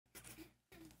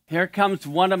Here comes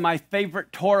one of my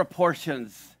favorite Torah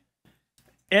portions.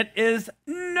 It is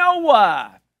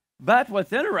Noah. But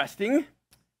what's interesting,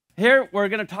 here we're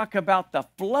going to talk about the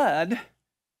flood.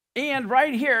 And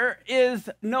right here is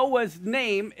Noah's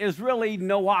name is really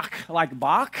Noach, like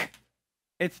Bach.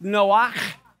 It's Noach.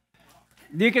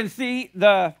 You can see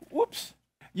the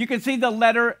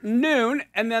letter Nun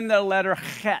and then the letter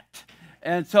Chet.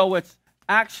 And so it's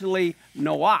actually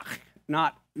Noach,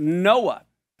 not Noah.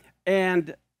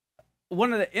 And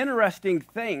one of the interesting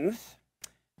things,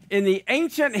 in the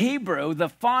ancient Hebrew, the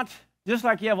font, just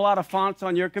like you have a lot of fonts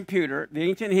on your computer, the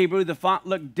ancient Hebrew, the font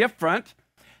looked different.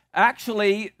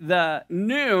 Actually, the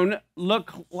Nun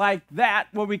looked like that,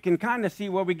 where we can kind of see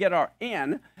where we get our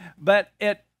N, but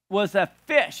it was a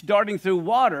fish darting through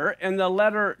water, and the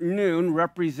letter Nun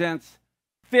represents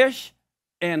fish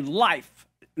and life.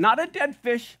 Not a dead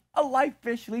fish, a live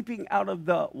fish leaping out of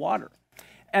the water.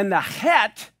 And the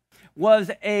Het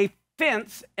was a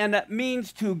fence, and it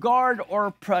means to guard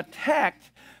or protect.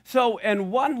 So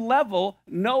in one level,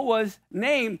 Noah's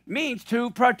name means to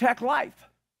protect life,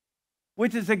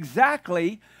 which is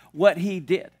exactly what he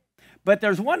did. But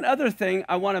there's one other thing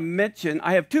I want to mention.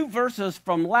 I have two verses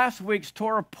from last week's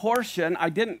Torah portion. I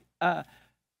didn't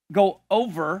go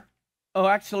over. Oh,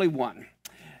 actually one.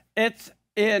 It's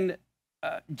in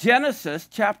Genesis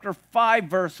chapter 5,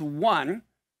 verse 1,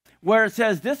 where it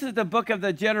says, this is the book of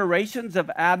the generations of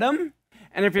Adam.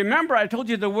 And if you remember, I told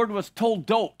you the word was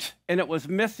toldot, and it was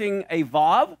missing a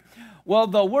vav. Well,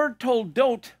 the word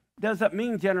toldot doesn't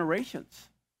mean generations.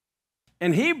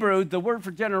 In Hebrew, the word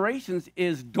for generations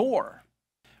is dor.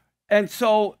 And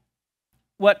so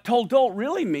what toldot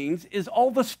really means is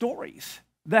all the stories,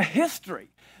 the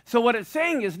history. So what it's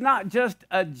saying is not just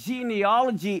a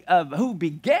genealogy of who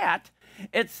begat,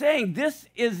 it's saying this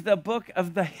is the book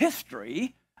of the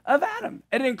history of Adam.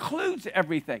 It includes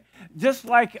everything. Just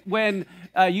like when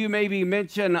you maybe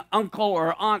mention uncle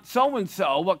or aunt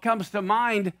so-and-so, what comes to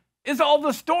mind is all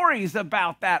the stories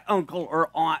about that uncle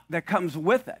or aunt that comes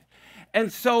with it.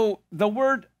 And so the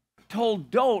word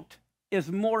toldot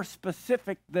is more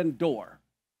specific than dor.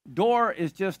 Dor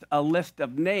is just a list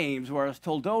of names, whereas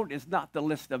toldot is not the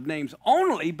list of names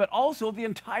only, but also the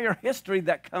entire history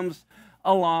that comes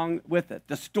along with it,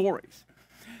 the stories.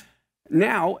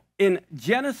 Now, in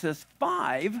Genesis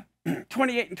 5,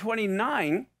 28 and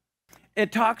 29,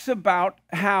 it talks about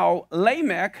how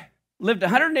Lamech lived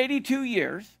 182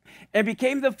 years and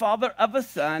became the father of a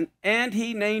son, and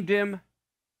he named him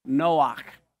Noach.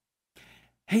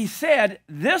 He said,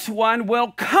 this one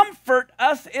will comfort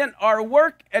us in our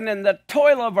work and in the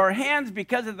toil of our hands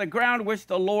because of the ground which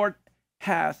the Lord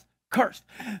has cursed.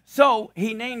 So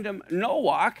he named him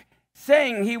Noach,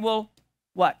 saying he will,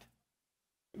 what?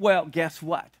 Well, guess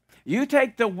what? You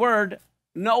take the word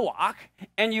Noach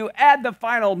and you add the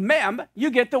final mem, you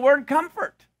get the word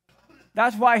comfort.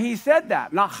 That's why he said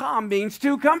that. Nacham means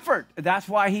to comfort. That's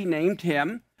why he named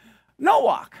him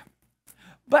Noach.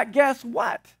 But guess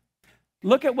what?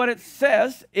 Look at what it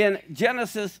says in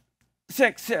Genesis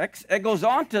 6:6. It goes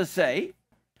on to say,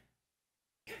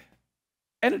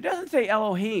 and it doesn't say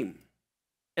Elohim.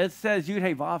 It says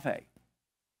Yud-Heh-Vav-Heh.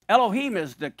 Elohim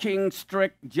is the king,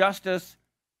 strict, justice.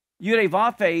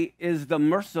 Yud-Heh-Vav-Heh is the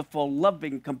merciful,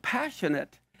 loving,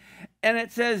 compassionate. And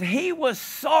it says, he was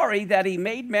sorry that he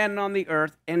made man on the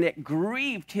earth, and it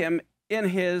grieved him in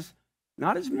his,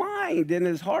 not his mind, in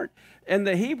his heart. And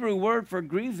the Hebrew word for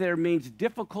grieve there means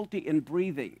difficulty in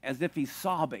breathing, as if he's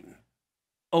sobbing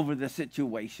over the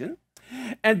situation.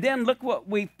 And then look what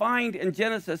we find in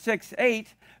Genesis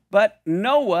 6:8. But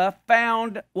Noah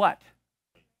found what?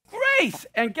 Grace.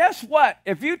 And guess what?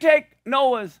 If you take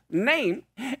Noah's name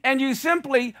and you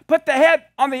simply put the head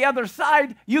on the other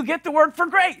side, you get the word for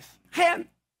grace, hen.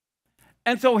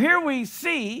 And so here we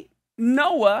see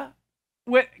Noah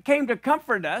came to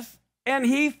comfort us, and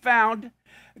he found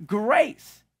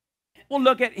grace. We'll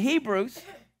look at Hebrews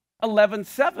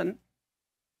 11:7,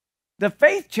 the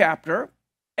faith chapter.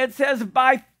 It says,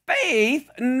 by faith,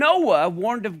 Noah,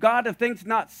 warned of God of things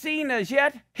not seen as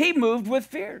yet, he moved with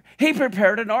fear. He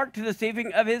prepared an ark to the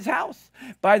saving of his house,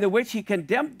 by the which he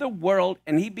condemned the world,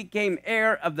 and he became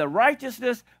heir of the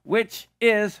righteousness, which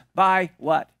is by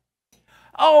what?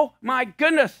 Oh, my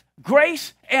goodness,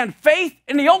 grace and faith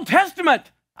in the Old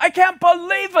Testament. I can't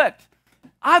believe it.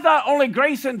 I thought only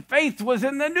grace and faith was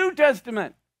in the New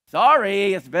Testament.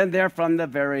 Sorry, it's been there from the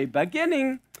very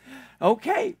beginning.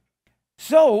 Okay.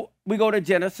 So we go to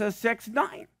Genesis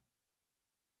 6:9.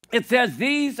 It says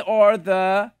these are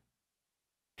the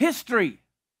history.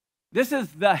 This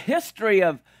is the history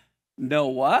of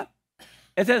Noah.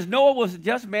 It says Noah was a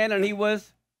just man, and he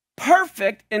was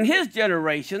perfect in his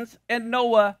generations, and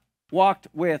Noah walked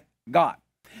with God.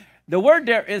 The word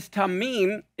there is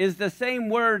tamim, is the same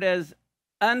word as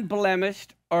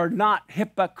unblemished or not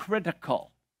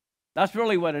hypocritical. That's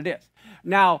really what it is.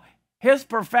 Now, his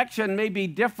perfection may be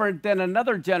different than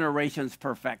another generation's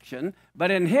perfection,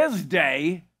 but in his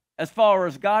day, as far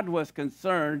as God was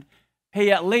concerned,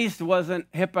 he at least wasn't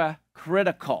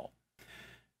hypocritical.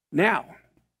 Now,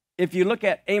 if you look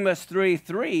at Amos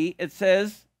 3:3, it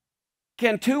says,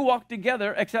 can two walk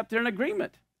together except they're in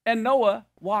agreement? And Noah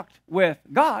walked with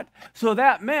God. So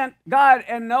that meant God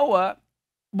and Noah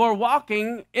were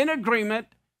walking in agreement.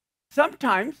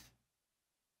 Sometimes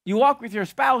you walk with your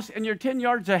spouse and you're 10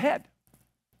 yards ahead,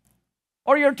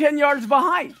 or you're 10 yards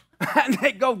behind, and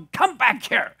they go, come back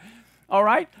here. All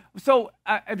right? So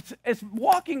it's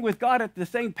walking with God at the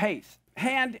same pace,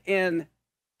 hand in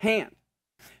hand.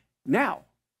 Now,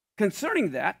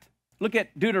 concerning that, look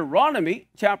at Deuteronomy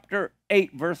chapter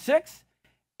 8, verse 6.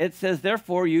 It says,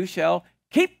 therefore you shall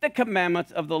keep the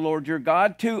commandments of the Lord your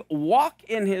God, to walk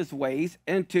in his ways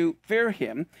and to fear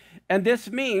him. And this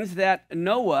means that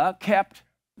Noah kept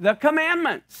the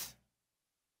commandments.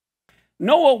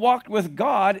 Noah walked with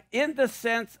God in the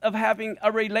sense of having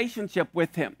a relationship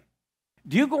with him.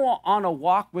 Do you go on a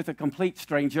walk with a complete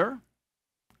stranger?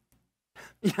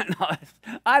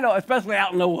 I know, especially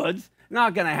out in the woods.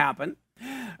 Not going to happen.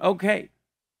 Okay.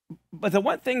 But the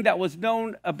one thing that was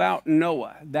known about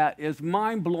Noah that is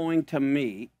mind-blowing to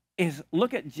me is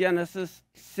look at Genesis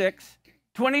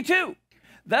 6:22.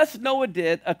 Thus Noah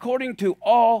did according to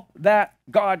all that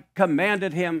God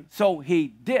commanded him, so he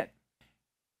did.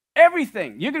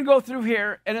 Everything. You can go through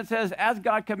here and it says, as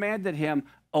God commanded him,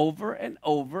 over and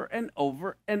over and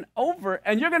over and over.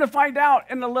 And you're going to find out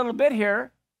in a little bit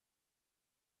here,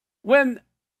 when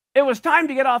it was time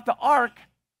to get off the ark,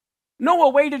 Noah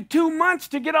waited 2 months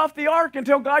to get off the ark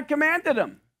until God commanded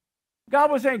him.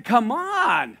 God was saying, come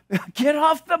on, get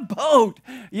off the boat,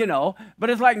 But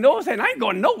it's like Noah saying, I ain't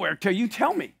going nowhere till you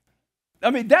tell me. I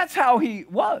mean, that's how he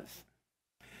was.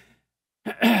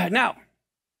 Now,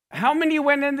 how many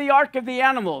went in the ark of the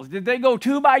animals? Did they go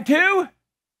 2 by 2?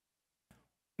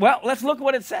 Well, let's look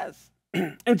what it says.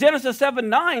 In Genesis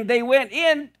 7:9, they went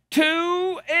in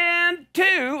 2 and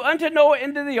 2 unto Noah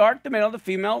into the ark, the male and the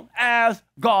female, as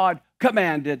God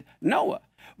commanded Noah.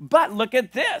 But look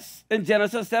at this. In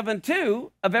Genesis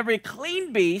 7:2, of every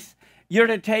clean beast, you're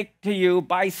to take to you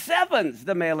by sevens,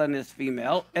 the male and his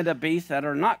female, and the beasts that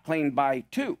are not clean by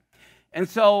 2. And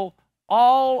so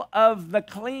all of the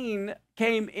clean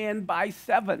came in by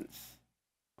sevens,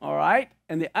 all right?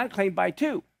 And the unclean by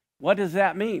 2. What does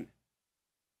that mean?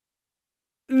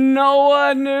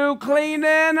 Noah knew clean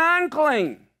and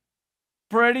unclean.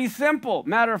 Pretty simple.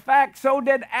 Matter of fact, so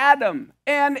did Adam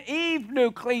and Eve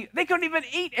knew clean. They couldn't even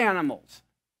eat animals.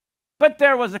 But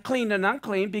there was a clean and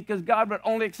unclean because God would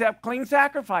only accept clean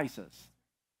sacrifices.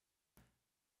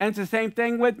 And it's the same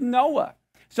thing with Noah.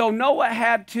 So Noah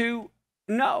had to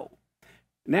know.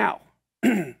 Now,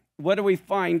 what do we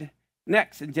find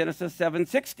next in Genesis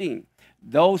 7:16?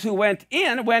 Those who went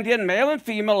in, male and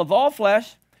female of all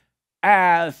flesh,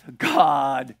 as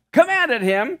God commanded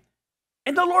him,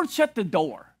 and the Lord shut the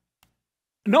door.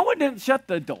 Noah didn't shut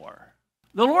the door.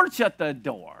 The Lord shut the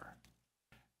door.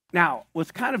 Now,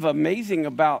 what's kind of amazing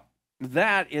about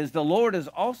that is the Lord is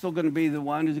also going to be the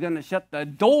one who's going to shut the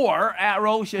door at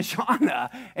Rosh Hashanah.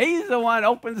 He's the one who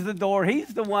opens the door.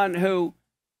 He's the one who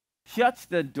shuts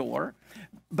the door.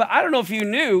 But I don't know if you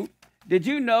knew, did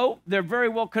you know there very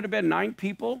well could have been 9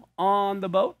 people on the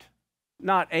boat,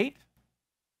 not 8?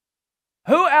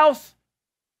 Who else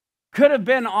could have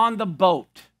been on the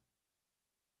boat?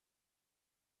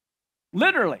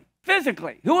 Literally,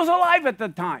 physically. Who was alive at the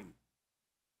time?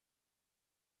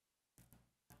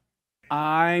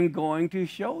 I'm going to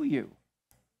show you.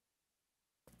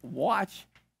 Watch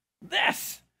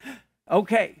this.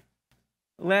 Okay,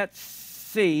 let's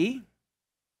see.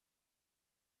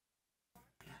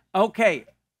 Okay,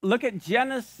 look at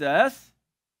Genesis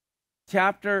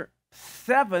chapter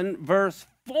 7, verse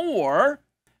 4.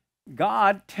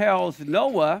 God tells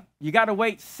Noah, you got to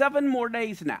wait 7 more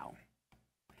days now.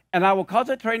 And I will cause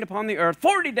it to rain upon the earth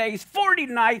 40 days, 40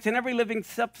 nights, and every living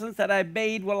substance that I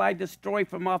made will I destroy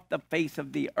from off the face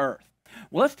of the earth.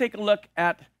 Well, let's take a look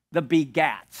at the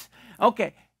begats.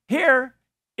 Okay, here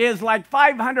is like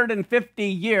 550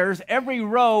 years. Every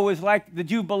row is like the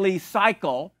Jubilee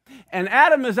cycle. And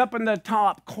Adam is up in the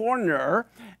top corner.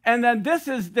 And then this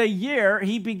is the year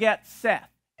he begets Seth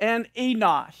and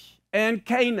Enosh and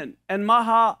Canaan and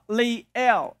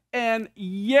Mahalalel and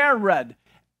Yared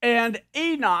and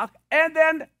Enoch and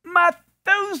then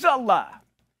Methuselah.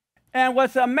 And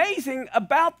what's amazing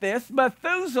about this,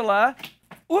 Methuselah,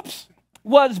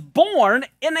 was born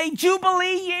in a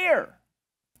Jubilee year.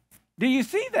 Do you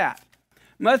see that?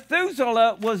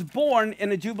 Methuselah was born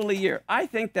in a Jubilee year. I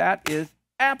think that is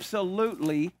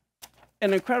absolutely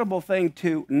an incredible thing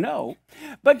to know.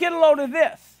 But get a load of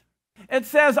this. It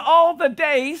says all the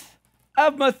days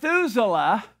of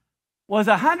Methuselah was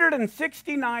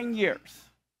 169 years.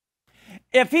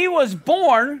 If he was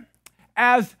born,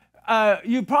 as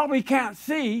you probably can't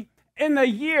see, in the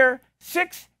year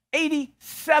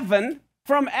 687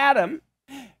 from Adam,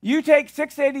 you take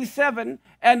 687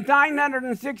 and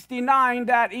 969,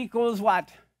 that equals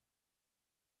what?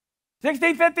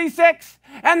 1656.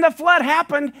 And the flood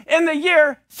happened in the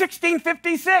year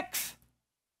 1656.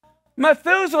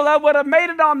 Methuselah would have made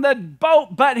it on the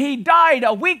boat, but he died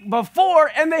a week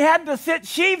before, and they had to sit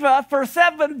Shiva for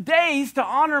 7 days to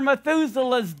honor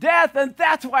Methuselah's death, and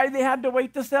that's why they had to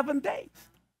wait the 7 days.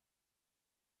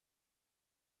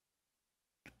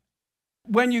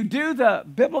 When you do the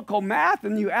biblical math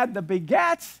and you add the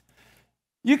begats,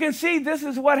 you can see this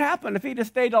is what happened. If he'd have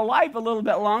stayed alive a little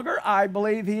bit longer, I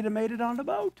believe he'd have made it on the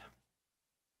boat.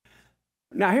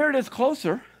 Now here it is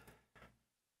closer.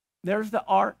 There's the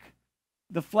ark.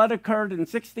 The flood occurred in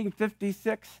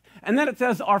 1656. And then it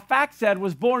says Arphaxad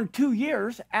was born 2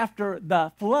 years after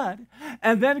the flood.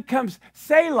 And then comes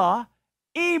Selah,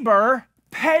 Eber,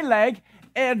 Peleg,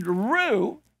 and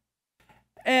Ru.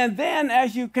 And then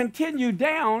as you continue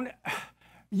down,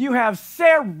 you have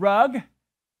Serug,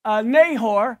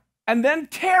 Nahor, and then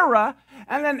Terah,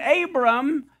 and then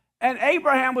Abram. And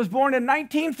Abraham was born in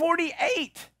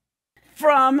 1948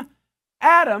 from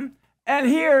Adam. And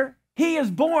here he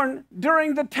is born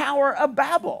during the Tower of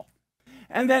Babel.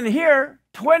 And then here,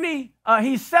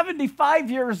 he's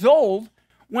 75 years old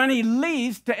when he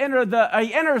leaves to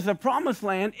he enters the promised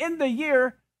land in the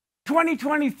year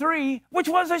 2023, which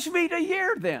was a Shemitah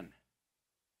year then.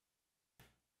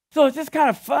 So it's just kind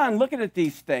of fun looking at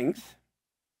these things.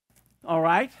 All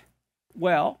right?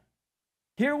 Well,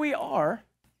 here we are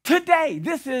today.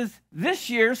 This is this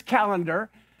year's calendar.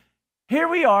 Here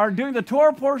we are doing the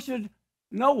Torah Portion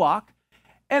Noach,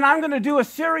 and I'm going to do a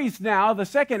series now, the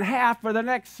second half for the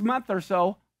next month or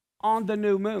so, on the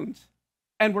new moons.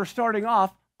 And we're starting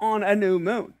off on a new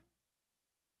moon.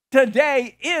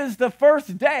 Today is the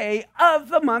first day of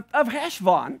the month of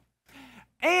Heshvan.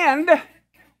 And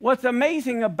what's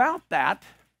amazing about that,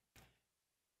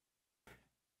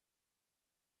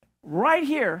 right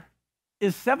here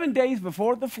is 7 days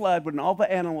before the flood when all the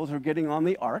animals are getting on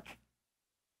the ark.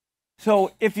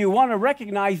 So if you want to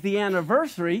recognize the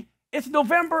anniversary, it's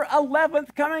November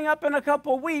 11th, coming up in a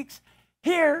couple weeks.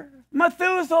 Here,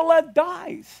 Methuselah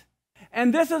dies.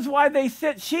 And this is why they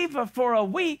sit Shiva for a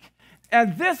week.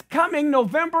 And this coming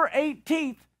November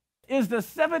 18th is the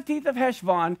 17th of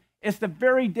Heshvan. It's the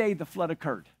very day the flood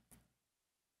occurred.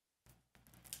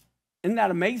 Isn't that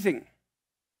amazing?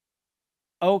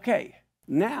 Okay,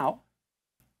 now,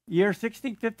 year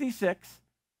 1656,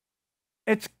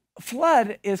 its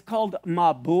flood is called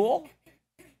Mabul.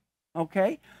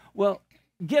 Okay, well,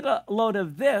 get a load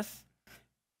of this.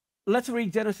 Let's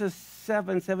read Genesis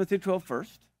 7:7-12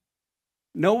 first.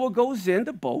 Noah goes in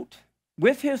the boat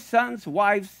with his sons'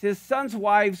 wives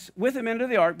with him into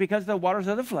the ark because of the waters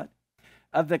of the flood,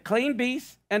 of the clean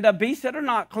beasts and the beasts that are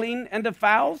not clean, and the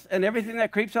fowls and everything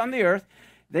that creeps on the earth.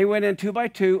 They went in 2 by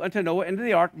 2 unto Noah into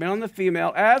the ark, male and the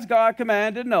female, as God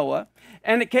commanded Noah.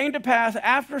 And it came to pass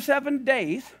after 7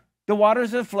 days, the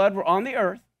waters of the flood were on the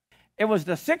earth. It was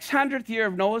the 600th year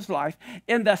of Noah's life.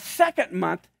 In the second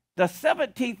month, the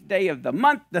 17th day of the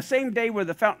month, the same day where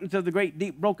the fountains of the great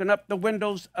deep broken up, the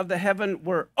windows of the heaven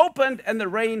were opened, and the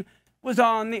rain was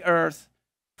on the earth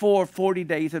for 40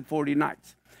 days and 40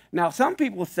 nights. Now, some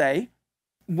people say,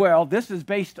 well, this is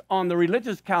based on the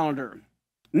religious calendar,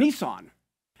 Nisan.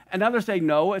 And others say,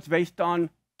 no, it's based on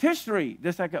Tishri.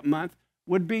 The second month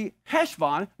would be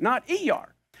Heshvan, not Iyar.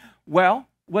 Well,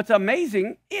 what's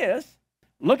amazing is,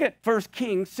 look at 1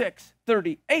 Kings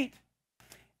 6:38.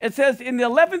 It says, in the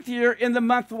 11th year, in the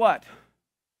month what?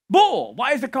 Bull.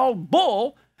 Why is it called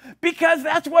Bull? Because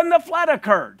that's when the flood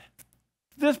occurred.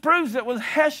 This proves it was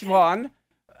Heshvan,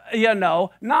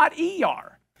 not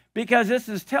Iyar. Because this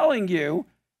is telling you,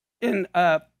 in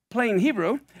plain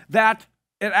Hebrew, that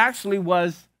it actually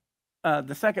was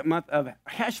the second month of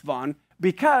Heshvan,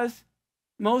 because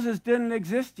Moses didn't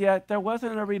exist yet. There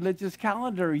wasn't a religious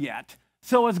calendar yet.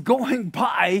 So it's going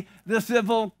by the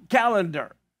civil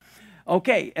calendar.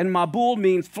 Okay, and Mabul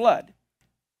means flood.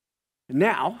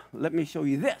 Now, let me show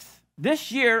you this.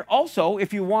 This year also,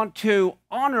 if you want to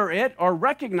honor it or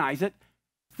recognize it,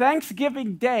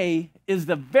 Thanksgiving Day is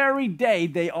the very day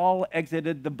they all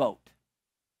exited the boat.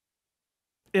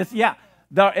 If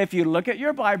you look at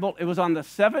your Bible, it was on the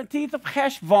 17th of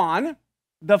Heshvan,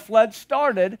 the flood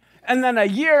started, and then a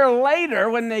year later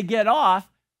when they get off,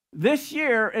 this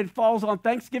year it falls on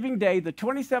Thanksgiving Day, the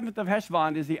 27th of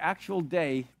Heshvan is the actual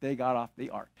day they got off the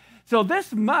ark. So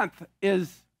this month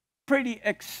is pretty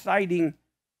exciting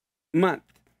month.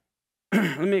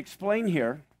 Let me explain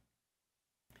here.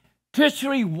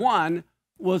 Tishri 1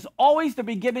 was always the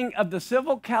beginning of the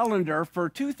civil calendar for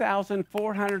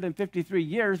 2,453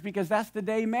 years because that's the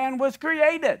day man was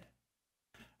created.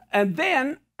 And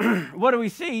then, what do we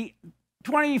see?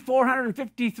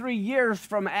 2,453 years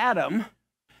from Adam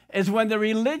is when the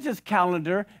religious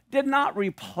calendar did not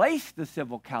replace the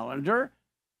civil calendar.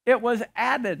 It was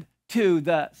added to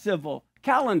the civil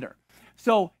calendar.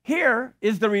 So here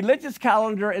is the religious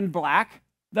calendar in black,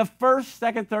 the 1st,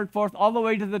 2nd, 3rd, 4th, all the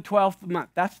way to the 12th month.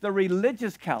 That's the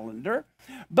religious calendar.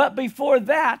 But before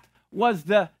that was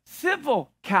the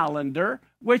civil calendar,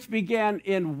 which began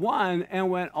in 1 and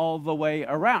went all the way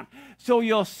around. So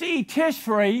you'll see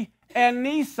Tishri and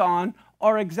Nisan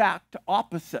are exact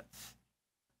opposites.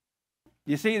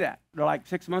 You see that? They're like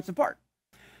 6 months apart.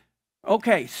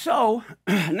 Okay, so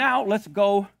now let's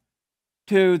go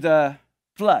to the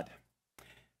flood.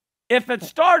 If it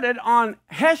started on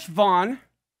Heshvan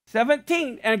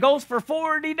 17 and it goes for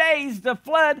 40 days, the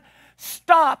flood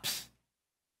stops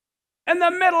in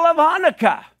the middle of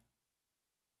Hanukkah.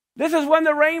 This is when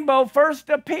the rainbow first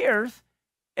appears.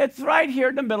 It's right here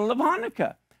in the middle of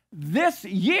Hanukkah. This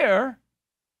year,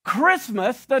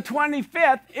 Christmas, the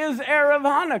 25th, is Erev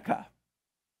Hanukkah.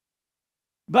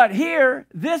 But here,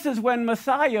 this is when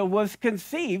Messiah was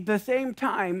conceived, the same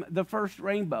time the first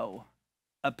rainbow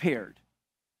appeared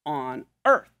on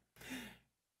earth.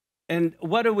 And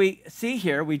what do we see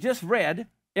here? We just read,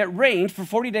 it rained for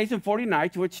 40 days and 40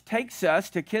 nights, which takes us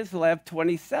to Kislev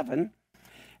 27.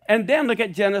 And then look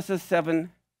at Genesis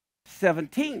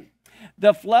 7:17.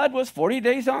 The flood was 40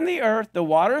 days on the earth. The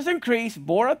waters increased,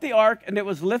 bore up the ark, and it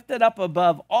was lifted up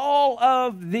above all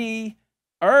of the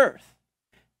earth.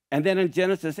 And then in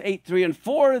Genesis 8:3 and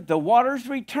 4, the waters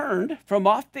returned from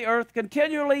off the earth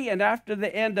continually, and after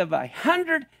the end of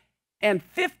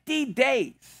 150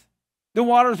 days, the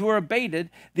waters were abated.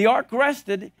 The ark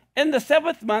rested in the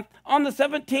 7th month, on the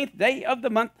 17th day of the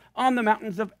month, on the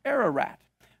mountains of Ararat.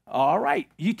 All right,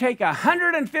 you take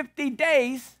 150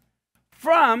 days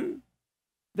from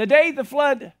the day the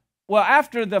flood, well,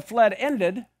 after the flood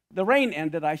ended, the rain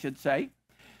ended, I should say.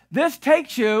 This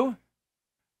takes you,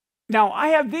 now I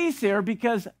have these here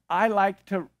because I like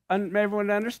to everyone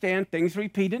to understand things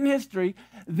repeat in history.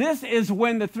 This is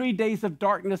when the 3 days of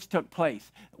darkness took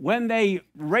place, when they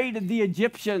raided the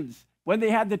Egyptians, when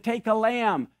they had to take a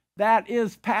lamb. That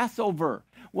is Passover.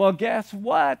 Well, guess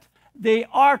what? The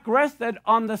ark rested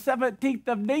on the 17th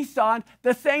of Nisan,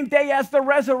 the same day as the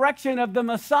resurrection of the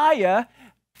Messiah,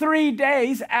 3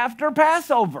 days after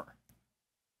Passover.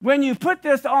 When you put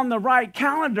this on the right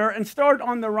calendar and start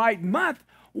on the right month,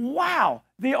 wow,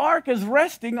 the ark is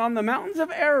resting on the mountains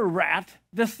of Ararat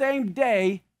the same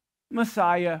day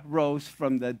Messiah rose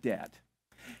from the dead.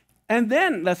 And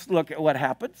then let's look at what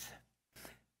happens.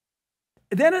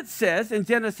 Then it says in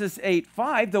Genesis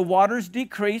 8:5, the waters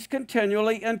decreased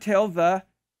continually until the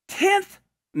 10th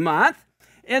month.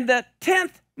 In the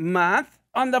 10th month,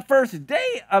 on the first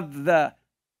day of the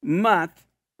month,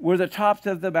 were the tops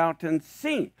of the mountains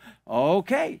seen.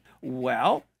 Okay,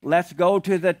 well, let's go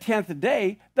to the 10th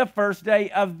day, the first day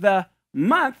of the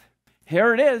month.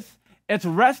 Here it is. It's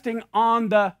resting on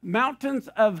the mountains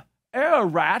of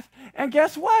Ararat. And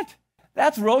guess what?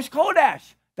 That's Rosh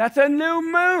Chodesh. That's a new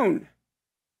moon.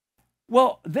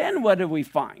 Well, then what do we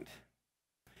find?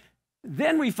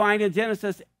 Then we find in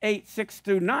Genesis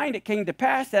 8:6-9, it came to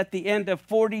pass at the end of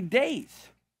 40 days,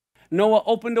 Noah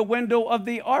opened a window of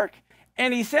the ark,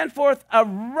 and he sent forth a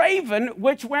raven,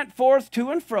 which went forth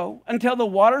to and fro until the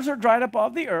waters are dried up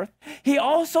of the earth. He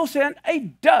also sent a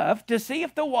dove to see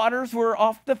if the waters were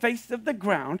off the face of the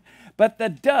ground. But the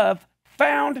dove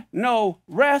found no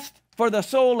rest for the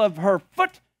sole of her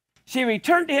foot. She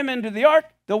returned to him into the ark.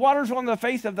 The waters were on the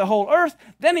face of the whole earth.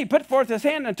 Then he put forth his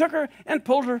hand and took her and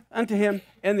pulled her unto him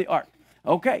in the ark.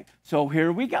 Okay, so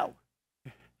here we go.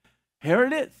 Here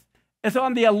it is. It's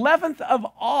on the 11th of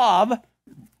Av,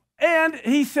 and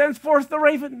he sends forth the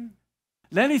raven.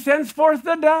 Then he sends forth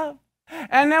the dove.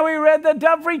 And now we read the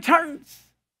dove returns.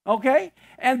 Okay?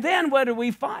 And then what do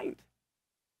we find?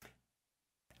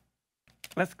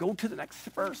 Let's go to the next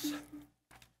verse.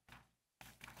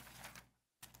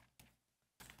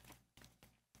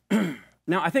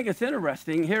 Now, I think it's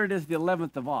interesting. Here it is, the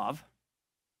 11th of Av.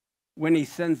 when he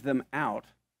sends them out.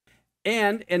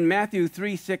 And in Matthew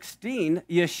 3:16,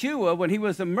 Yeshua, when he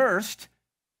was immersed,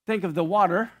 think of the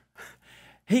water,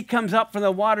 he comes up from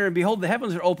the water, and behold, the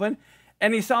heavens are open,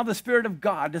 and he saw the Spirit of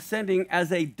God descending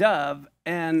as a dove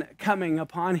and coming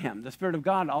upon him. The Spirit of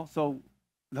God also,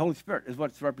 the Holy Spirit, is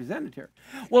what's represented here.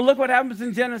 Well, look what happens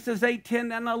in Genesis 8,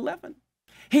 10, and 11.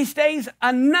 He stays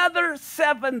another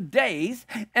 7 days,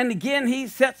 and again he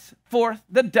sets forth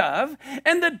the dove,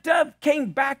 and the dove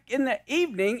came back in the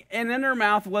evening, and in her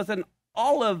mouth was an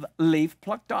olive leaf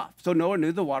plucked off. So Noah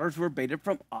knew the waters were abated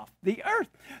from off the earth.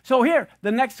 So here,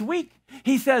 the next week,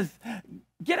 he says,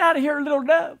 get out of here, little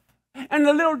dove. And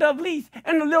the little dove leaves,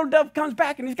 and the little dove comes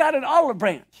back, and he's got an olive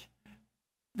branch.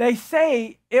 They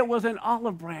say it was an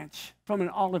olive branch from an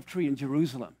olive tree in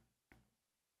Jerusalem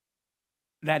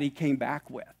that he came back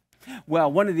with.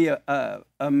 Well, one of the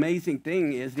amazing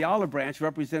things is the olive branch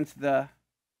represents the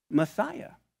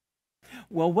Messiah.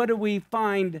 Well, what do we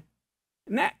find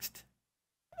next?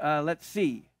 Let's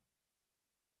see.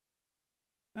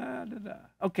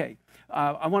 Okay,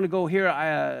 I want to go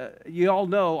here. You all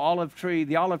know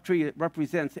the olive tree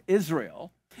represents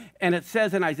Israel. And it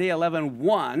says in Isaiah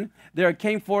 11:1, there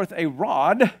came forth a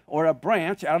rod or a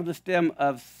branch out of the stem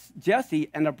of Jesse,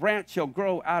 and a branch shall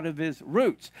grow out of his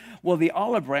roots. Well, the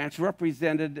olive branch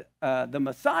represented the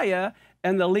Messiah,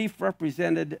 and the leaf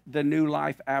represented the new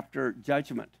life after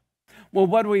judgment. Well,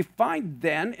 what do we find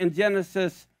then in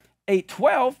Genesis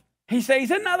 8:12? He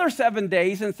says another 7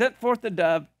 days and sent forth the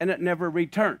dove, and it never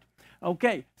returned.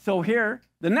 Okay, so here,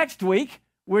 the next week,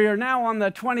 we are now on the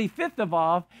 25th of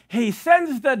Av. He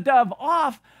sends the dove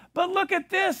off, but look at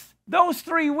this. Those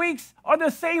 3 weeks are the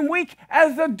same week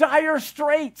as the dire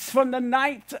straits from the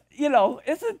ninth.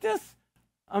 Isn't this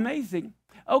amazing?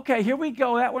 Okay, here we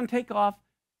go. That one take off.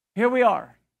 Here we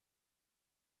are.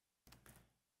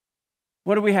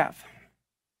 What do we have?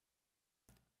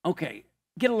 Okay,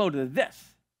 get a load of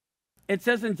this. It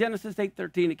says in Genesis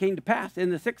 8:13, it came to pass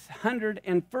in the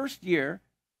 601st year,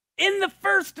 in the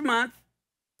first month,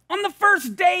 on the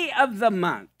first day of the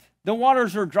month, the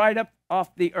waters are dried up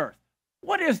off the earth.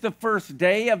 What is the first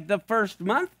day of the first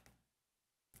month?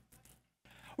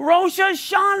 Rosh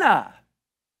Hashanah.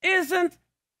 Isn't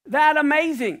that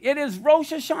amazing? It is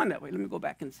Rosh Hashanah. Wait, let me go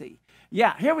back and see.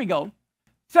 Yeah, here we go.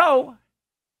 So,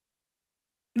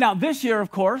 now this year,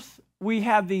 of course, we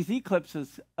have these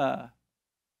eclipses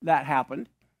that happened.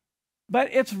 But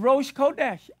it's Rosh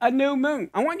Chodesh, a new moon.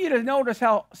 I want you to notice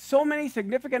how so many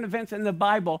significant events in the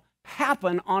Bible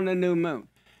happen on a new moon.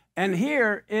 And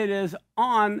here it is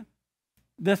on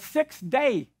the 6th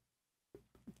day.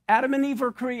 Adam and Eve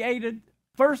were created,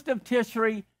 1st of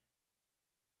Tishri,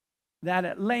 that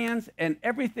it lands and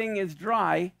everything is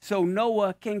dry so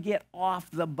Noah can get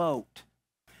off the boat.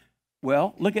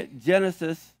 Well, look at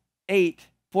Genesis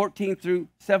 8:14 through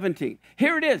 17.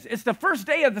 Here it is. It's the first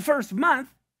day of the first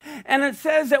month. And it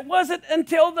says it wasn't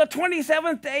until the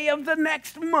 27th day of the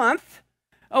next month,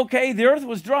 okay, the earth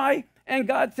was dry, and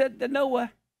God said to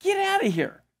Noah, get out of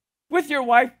here with your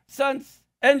wife, sons,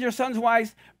 and your sons'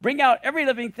 wives. Bring out every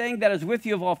living thing that is with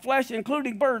you of all flesh,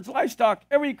 including birds, livestock,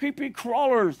 every creepy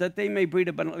crawlers, that they may breed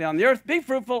abundantly on the earth. Be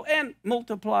fruitful and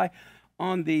multiply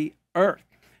on the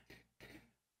earth.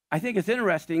 I think it's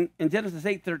interesting. In Genesis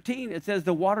 8:13, it says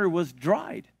the water was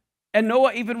dried. And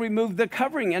Noah even removed the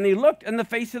covering, and he looked, and the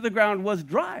face of the ground was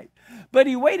dry. But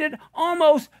he waited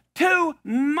almost 2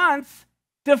 months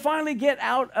to finally get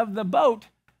out of the boat,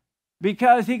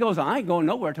 because he goes, I ain't going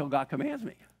nowhere till God commands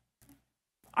me.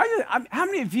 How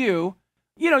many of you,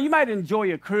 you might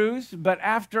enjoy a cruise, but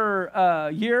after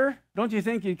a year, don't you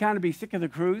think you'd kind of be sick of the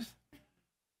cruise?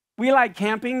 We like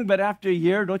camping, but after a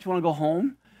year, don't you want to go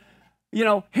home?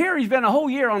 Here he's been a whole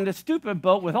year on this stupid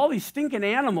boat with all these stinking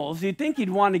animals. You'd think he'd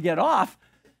want to get off.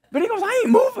 But he goes, I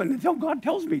ain't moving until God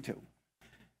tells me to.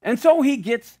 And so he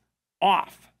gets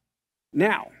off.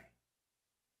 Now,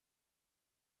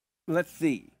 let's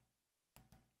see.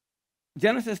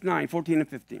 Genesis 9:14 and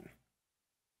 15.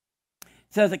 It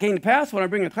says, it came to pass when I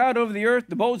bring a cloud over the earth,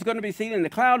 the boat's going to be seen in the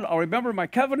cloud. I'll remember my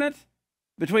covenant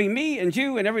between me and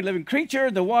you and every living creature.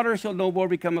 The water shall no more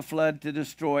become a flood to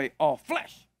destroy all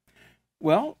flesh.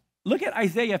 Well, look at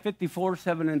Isaiah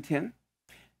 54:7 and 10.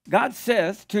 God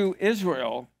says to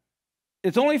Israel,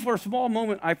 it's only for a small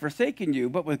moment I've forsaken you,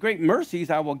 but with great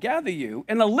mercies I will gather you.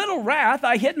 In a little wrath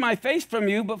I hid my face from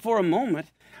you, but for a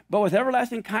moment. But with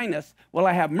everlasting kindness will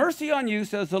I have mercy on you,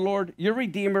 says the Lord, your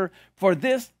Redeemer. For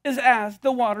this is as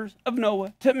the waters of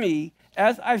Noah to me,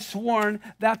 as I've sworn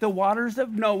that the waters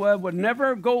of Noah would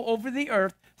never go over the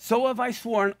earth, so have I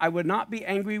sworn I would not be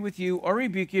angry with you or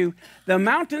rebuke you. The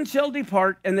mountains shall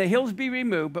depart and the hills be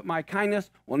removed, but my kindness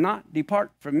will not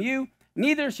depart from you.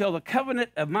 Neither shall the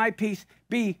covenant of my peace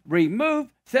be removed,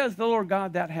 says the Lord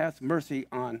God that has mercy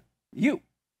on you.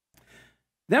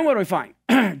 Then what do we find?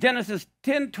 Genesis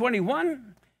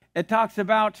 10:21, it talks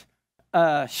about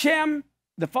Shem,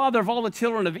 the father of all the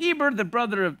children of Eber, the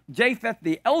brother of Japheth,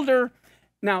 the elder.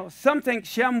 Now, some think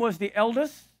Shem was the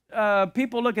eldest.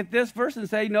 People look at this verse and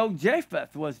say, no,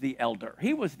 Japheth was the elder.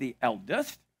 He was the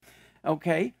eldest.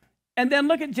 Okay. And then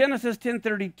look at Genesis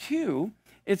 10:32.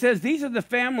 It says, these are the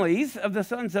families of the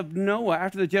sons of Noah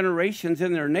after the generations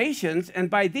in their nations, and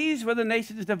by these were the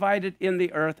nations divided in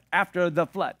the earth after the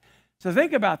flood. So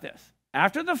think about this.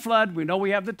 After the flood, we know we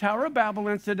have the Tower of Babel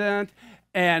incident,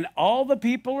 and all the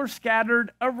people are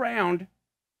scattered around.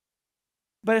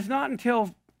 But it's not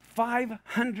until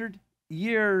 500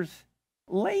 years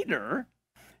later,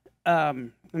 let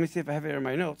me see if I have it in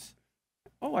my notes.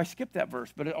 Oh, I skipped that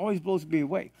verse, but it always blows me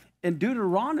away. In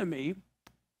Deuteronomy,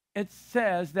 it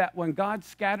says that when God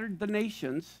scattered the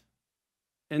nations,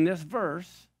 in this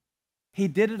verse, he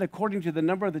did it according to the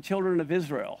number of the children of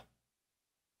Israel.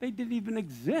 They didn't even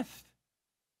exist.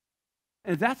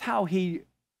 And that's how he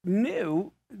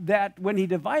knew that when he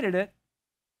divided it,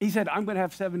 he said, I'm going to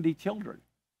have 70 children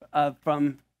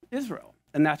from Israel.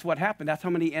 And that's what happened. That's how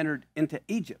many entered into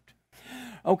Egypt.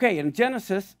 Okay, in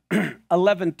Genesis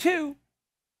 11:2,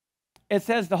 it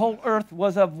says the whole earth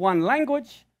was of one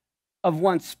language, of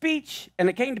one speech, and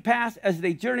it came to pass as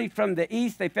they journeyed from the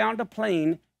east, they found a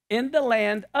plain in the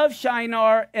land of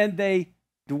Shinar, and they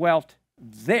dwelt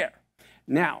there.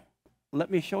 Now,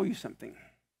 let me show you something.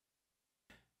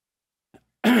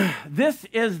 This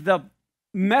is the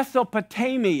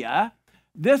Mesopotamia.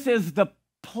 This is the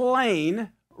plain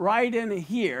right in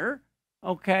here,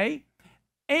 okay?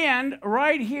 And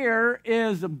right here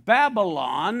is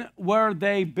Babylon, where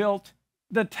they built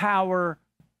the Tower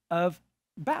of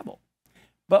Babel.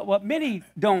 But what many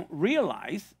don't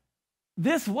realize,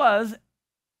 this was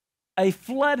a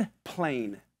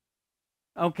floodplain.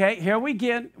 Okay, here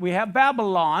we have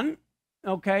Babylon.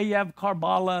 Okay, you have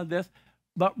Karbala, this.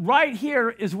 But right here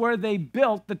is where they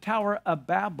built the Tower of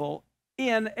Babel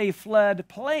in a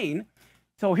floodplain.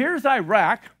 So here's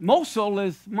Iraq. Mosul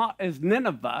is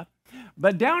Nineveh.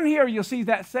 But down here, you'll see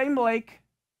that same lake,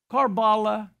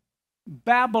 Karbala,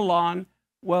 Babylon.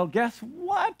 Well, guess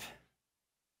what?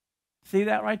 See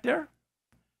that right there?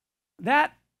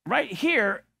 That right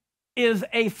here is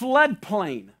a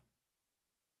floodplain.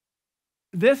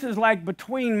 This is like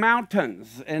between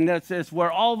mountains, and it's where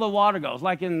all the water goes,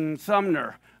 like in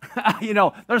Sumner. You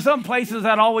know, there's some places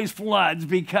that always floods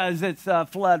because it's a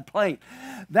floodplain.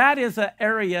 That is an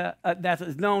area that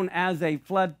is known as a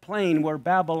floodplain where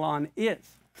Babylon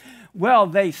is. Well,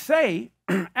 they say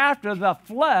after the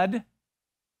flood,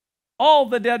 all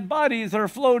the dead bodies are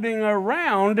floating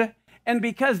around, and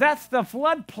because that's the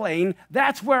floodplain,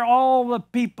 that's where all the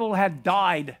people had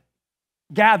died,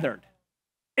 gathered.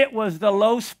 It was the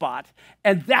low spot,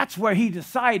 and that's where he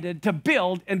decided to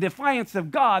build, in defiance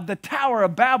of God, the Tower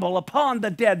of Babel. Upon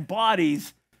the dead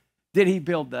bodies did he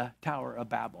build the Tower of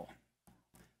Babel.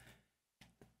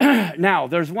 Now,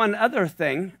 there's one other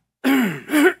thing.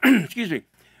 Excuse me.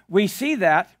 We see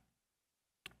that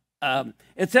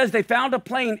it says they found a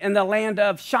plain in the land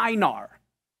of Shinar.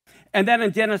 And then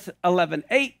in Genesis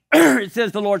 11:8, it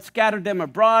says the Lord scattered them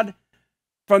abroad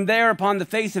from there upon the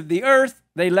face of the earth.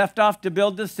 They left off to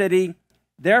build the city.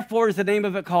 Therefore is the name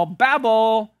of it called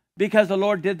Babel, because the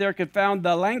Lord did there confound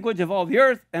the language of all the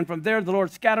earth. And from there the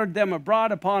Lord scattered them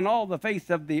abroad upon all the face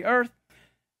of the earth.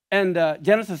 And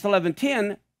Genesis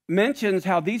 11:10 mentions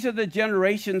how these are the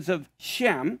generations of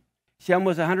Shem. Shem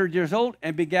was 100 years old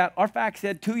and begat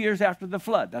Arphaxad 2 years after the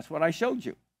flood. That's what I showed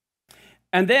you.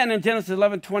 And then in Genesis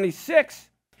 11:26,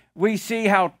 we see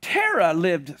how Terah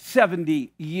lived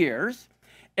 70 years,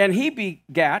 and he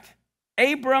begat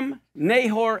Abram,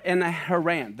 Nahor, and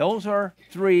Haran. Those are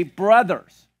three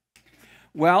brothers.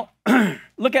 Well,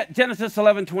 look at Genesis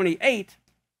 11:28.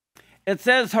 It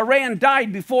says Haran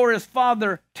died before his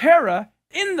father Terah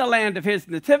in the land of his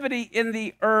nativity in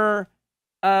the Ur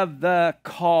of the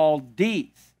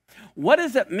Chaldees. What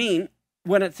does it mean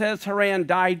when it says Haran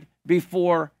died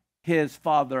before his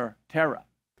father Terah?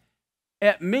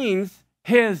 It means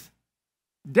his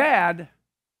dad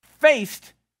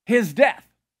faced his death.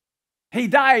 He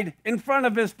died in front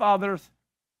of his father's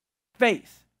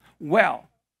face. Well,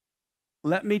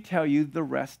 let me tell you the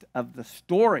rest of the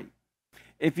story.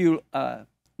 If you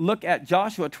look at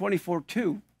Joshua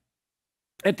 24:2,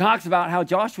 it talks about how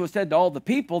Joshua said to all the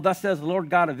people, thus says the Lord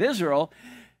God of Israel,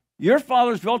 your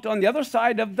fathers dwelt on the other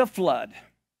side of the flood.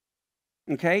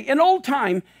 Okay, in old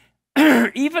time,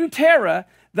 even Terah,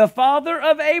 the father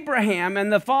of Abraham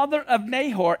and the father of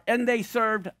Nahor, and they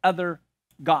served other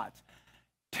gods.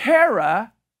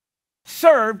 Terah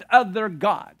served other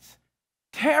gods.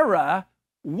 Terah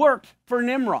worked for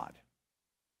Nimrod.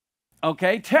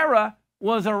 Okay, Terah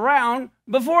was around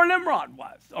before Nimrod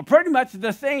was, or pretty much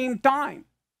the same time.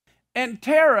 And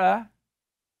Terah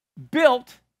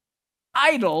built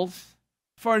idols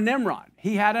for Nimrod.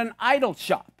 He had an idol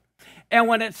shop. And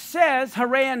when it says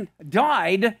Haran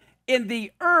died in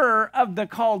the Ur of the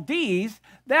Chaldees,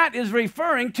 that is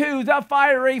referring to the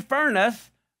fiery furnace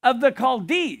of the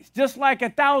Chaldees. Just like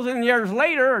 1,000 years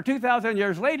later, or 2,000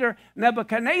 years later,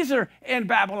 Nebuchadnezzar in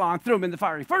Babylon threw him in the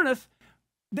fiery furnace.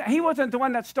 He wasn't the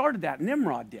one that started that.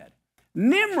 Nimrod did.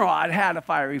 Nimrod had a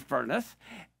fiery furnace,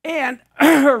 and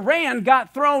Haran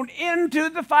got thrown into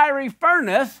the fiery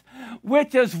furnace,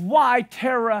 which is why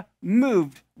Terah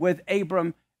moved with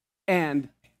Abram and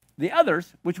the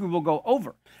others, which we will go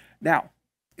over. Now,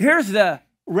 here's the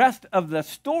rest of the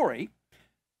story.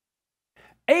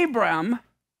 Abram,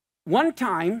 one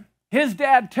time, his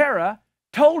dad Terah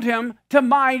told him to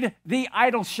mind the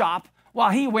idol shop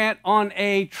while he went on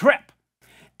a trip.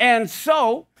 And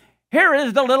so here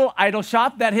is the little idol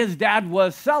shop that his dad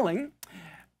was selling.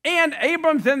 And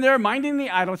Abram's in there minding the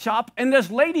idol shop, and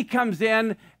this lady comes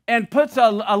in and puts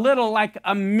a little, like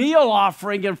a meal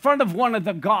offering in front of one of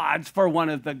the gods for one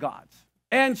of the gods.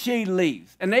 And she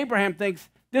leaves. And Abraham thinks,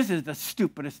 this is the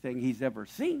stupidest thing he's ever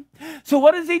seen. So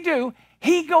what does he do?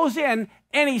 He goes in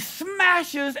and he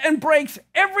smashes and breaks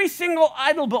every single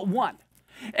idol but one.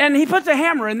 And he puts a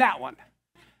hammer in that one.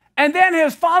 And then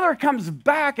his father comes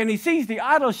back and he sees the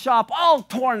idol shop all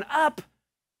torn up.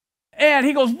 And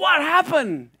he goes, what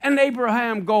happened? And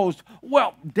Abraham goes,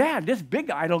 well, Dad, this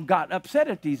big idol got upset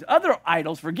at these other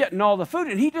idols for getting all the food,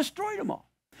 and he destroyed them all.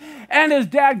 And his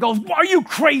dad goes, well, are you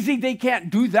crazy? They can't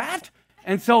do that.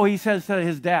 And so he says to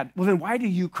his dad, well, then why do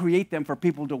you create them for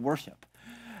people to worship?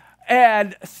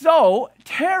 And so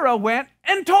Terah went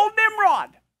and told Nimrod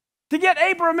to get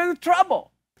Abram in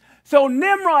trouble. So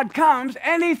Nimrod comes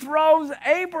and he throws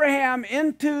Abraham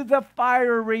into the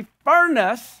fiery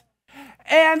furnace.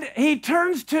 And he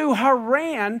turns to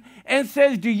Haran and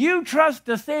says, do you trust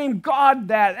the same God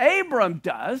that Abram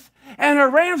does? And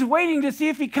Haran's waiting to see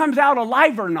if he comes out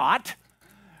alive or not.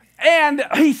 And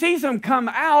he sees him come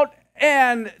out.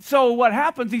 And so what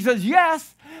happens? He says,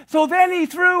 yes. So then he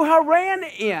threw Haran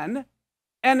in.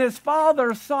 And his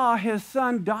father saw his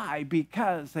son die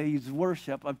because of his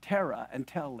worship of Terah and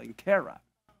telling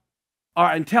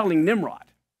Nimrod.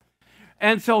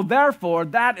 And so, therefore,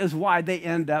 that is why they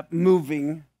end up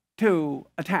moving to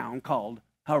a town called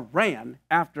Haran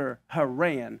after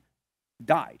Haran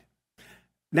died.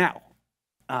 Now,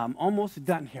 I'm almost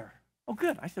done here. Oh,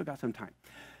 good. I still got some time.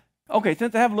 Okay,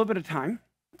 since I have a little bit of time,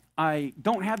 I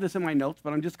don't have this in my notes,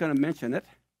 but I'm just going to mention it.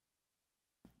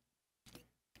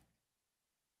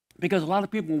 Because a lot of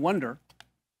people wonder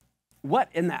what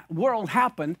in that world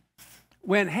happened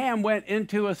when Ham went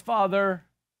into his father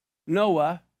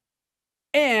Noah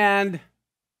and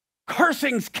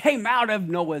cursings came out of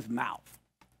Noah's mouth.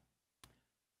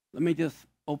 Let me just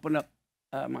open up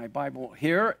my Bible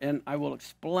here, and I will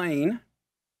explain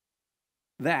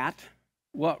that,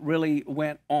 what really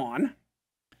went on.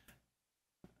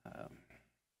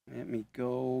 Let me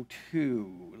go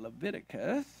to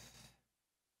Leviticus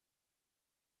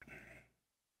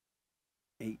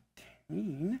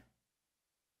 18:8.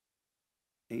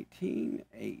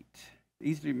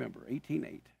 Easy to remember,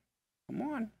 18:8. Come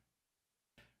on.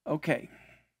 Okay.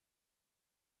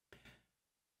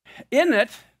 In it,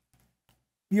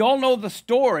 you all know the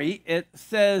story. It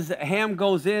says Ham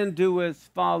goes into his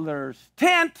father's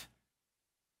tent,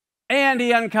 and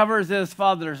he uncovers his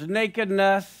father's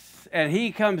nakedness, and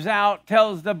he comes out,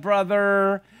 tells the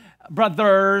brothers,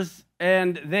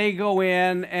 and they go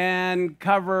in and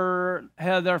cover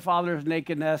their father's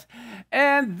nakedness.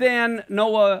 And then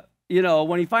Noah,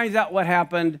 when he finds out what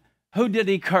happened, who did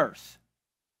he curse?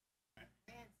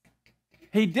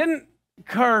 He didn't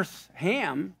curse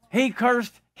Ham. He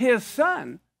cursed his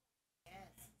son.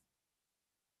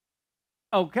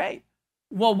 Okay.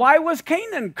 Well, why was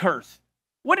Canaan cursed?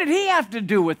 What did he have to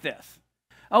do with this?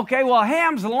 Okay, well,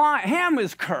 Ham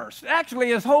is cursed. Actually,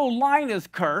 his whole line is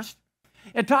cursed.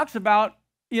 It talks about,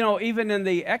 even in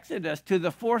the Exodus, to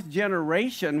the fourth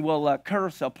generation will a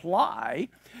curse apply.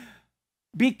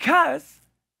 Because,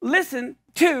 listen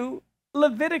to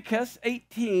Leviticus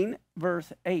 18,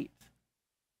 verse 8.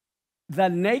 the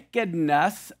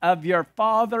nakedness of your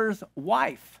father's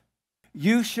wife.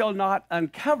 You shall not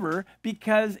uncover,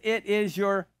 because it is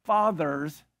your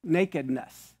father's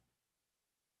nakedness.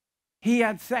 He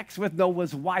had sex with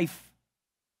Noah's wife.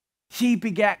 She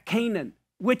begat Canaan,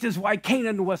 which is why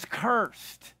Canaan was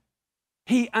cursed.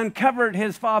 He uncovered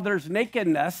his father's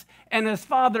nakedness, and his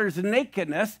father's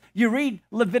nakedness, you read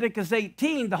Leviticus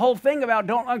 18, the whole thing about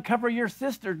don't uncover your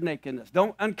sister's nakedness.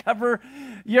 Don't uncover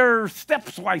your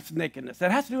stepwife's nakedness.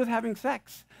 It has to do with having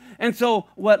sex. And so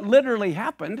what literally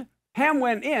happened, Ham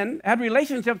went in, had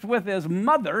relationships with his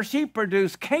mother. She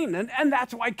produced Canaan, and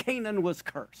that's why Canaan was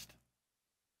cursed.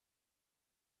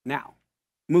 Now,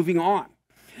 moving on.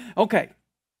 Okay.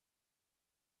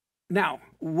 Now,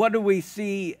 what do we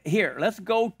see here? Let's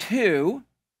go to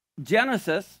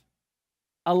Genesis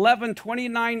 11,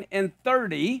 29 and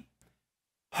 30.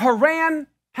 Haran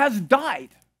has died.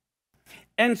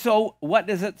 And so what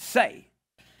does it say?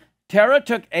 Terah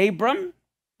took Abram,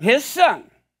 his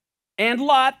son, and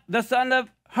Lot, the son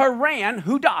of Haran,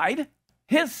 who died,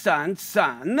 his son's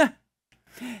son,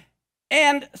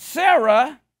 and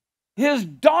Sarah, his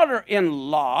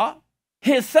daughter-in-law,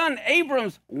 his son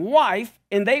Abram's wife,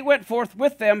 and they went forth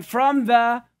with them from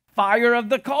the fire of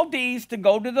the Chaldees to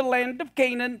go to the land of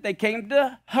Canaan. They came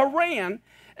to Haran,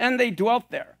 and they dwelt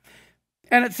there.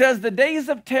 And it says the days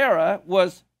of Terah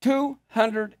was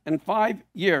 205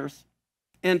 years,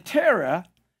 and Terah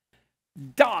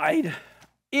died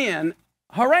in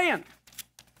Haran.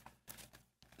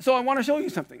 So I want to show you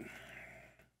something.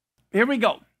 Here we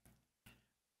go.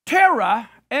 Terah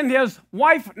and his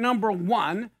wife number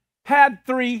one had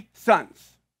 3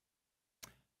 sons.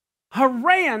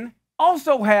 Haran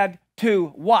also had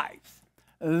 2 wives.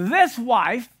 This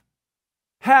wife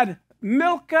had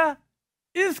Milcah,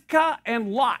 Iscah,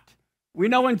 and Lot. We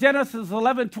know in Genesis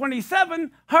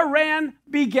 11:27, Haran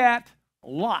begat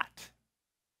Lot.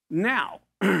 Now,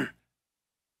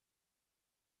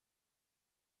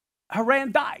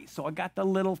 Haran dies. So I got the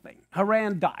little thing.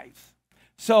 Haran dies.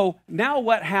 So now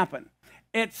what happened?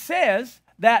 It says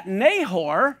that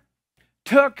Nahor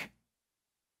took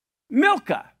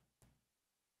Milcah,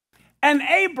 and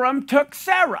Abram took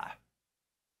Sarah.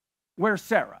 Where's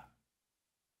Sarah?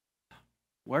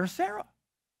 Where's Sarah?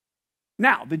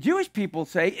 Now, the Jewish people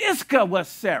say Iscah was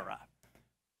Sarah.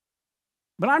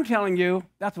 But I'm telling you,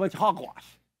 that's what's hogwash.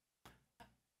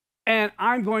 And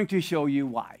I'm going to show you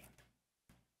why.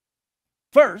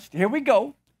 First, here we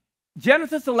go.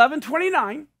 Genesis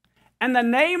 11:29. And the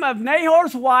name of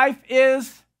Nahor's wife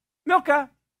is Milcah,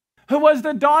 who was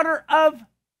the daughter of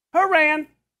Haran,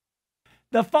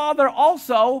 the father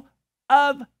also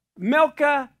of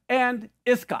Milcah and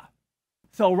Iscah.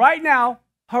 So right now,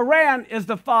 Haran is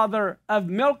the father of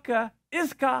Milcah,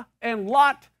 Iscah, and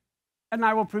Lot. And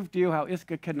I will prove to you how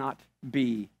Iscah cannot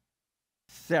be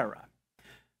Sarah.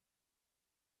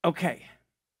 Okay.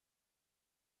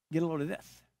 Get a load of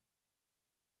this.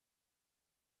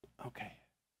 Okay.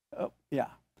 Oh, yeah.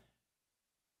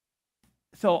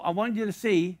 So I wanted you to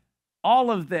see all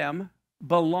of them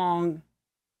belong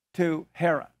to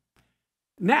Hera.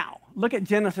 Now, look at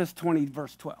Genesis 20,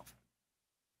 verse 12.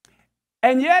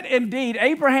 And yet, indeed,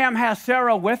 Abraham has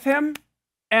Sarah with him,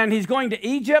 and he's going to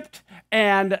Egypt,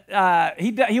 and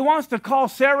he wants to call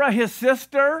Sarah his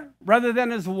sister rather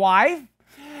than his wife.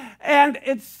 And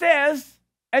it says,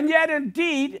 and yet,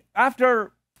 indeed,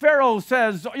 after Pharaoh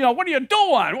says, what are you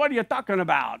doing? What are you talking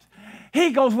about?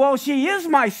 He goes, well, she is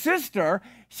my sister.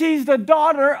 She's the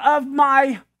daughter of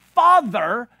my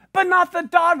father, but not the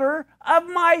daughter of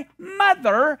my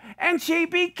mother, and she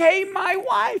became my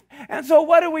wife. And so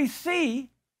what do we see?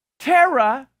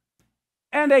 Terah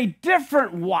and a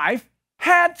different wife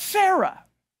had Sarah.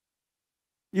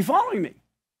 You following me?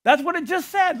 That's what it just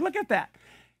said. Look at that.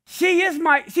 She's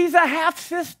a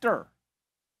half-sister.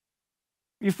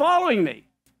 You following me?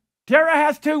 Terah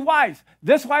has 2 wives.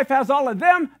 This wife has all of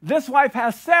them. This wife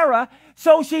has Sarah.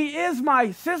 So she is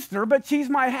my sister, but she's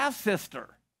my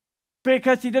half-sister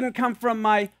because she didn't come from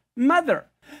my mother.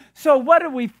 So what do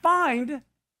we find?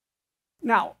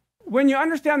 Now, when you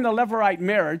understand the Levirate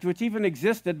marriage, which even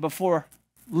existed before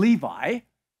Levi,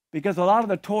 because a lot of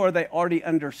the Torah they already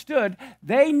understood,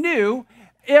 they knew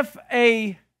if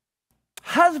a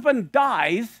husband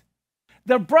dies,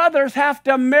 the brothers have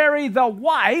to marry the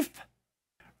wife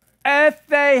if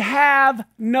they have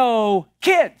no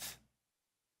kids.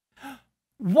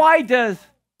 Why does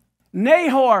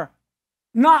Nahor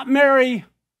not marry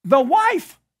the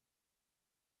wife?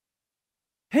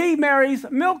 He marries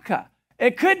Milcah.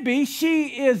 It could be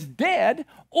she is dead,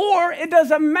 or it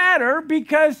doesn't matter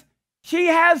because she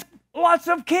has lots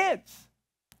of kids.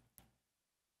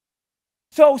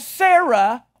 So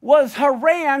Sarah was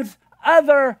Haran's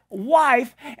other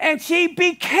wife, and she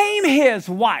became his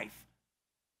wife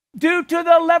due to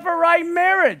the Levirate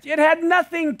marriage. It had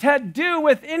nothing to do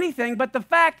with anything but the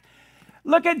fact,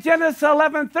 look at Genesis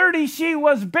 11:30, she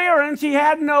was barren, she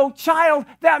had no child.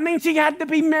 That means she had to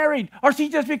be married, or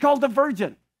she'd just be called a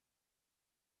virgin.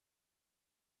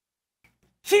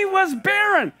 She was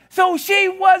barren, so she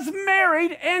was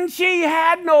married and she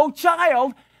had no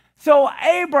child. So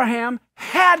Abraham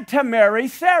had to marry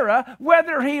Sarah,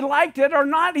 whether he liked it or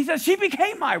not. He says, she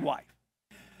became my wife.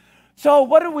 So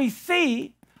what do we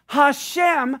see?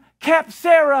 Hashem kept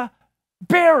Sarah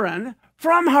barren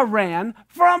from Haran,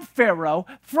 from Pharaoh,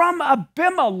 from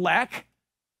Abimelech,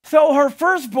 so her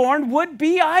firstborn would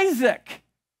be Isaac.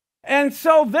 And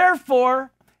so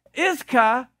therefore,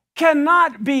 Iscah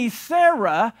cannot be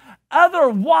Sarah.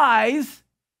 Otherwise,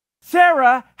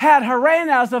 Sarah had Haran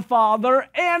as a father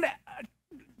and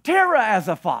Terah as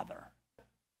a father.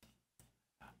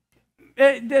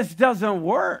 This doesn't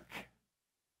work.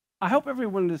 I hope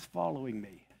everyone is following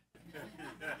me.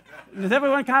 Is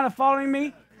everyone kind of following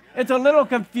me? It's a little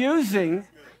confusing,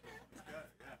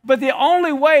 but the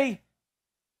only way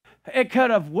it could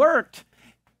have worked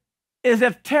is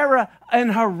if Terah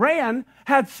and Haran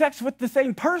had sex with the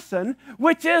same person,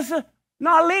 which is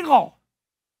not legal.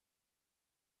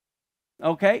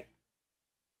 Okay?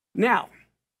 Now,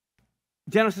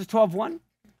 Genesis 12:1,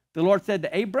 the Lord said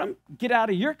to Abram, get out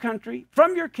of your country,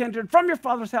 from your kindred, from your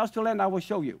father's house to land I will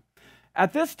show you.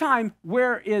 At this time,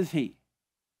 where is he?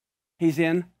 He's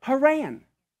in Haran,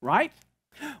 right?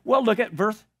 Well, look at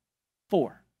verse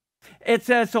 4. It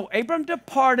says, so Abram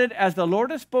departed as the Lord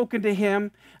had spoken to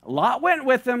him. Lot went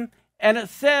with him. And it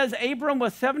says Abram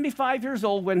was 75 years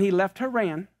old when he left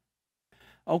Haran.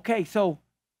 Okay, so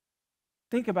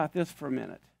think about this for a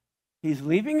minute. He's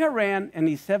leaving Haran and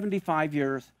he's 75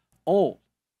 years old.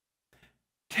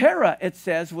 Terah, it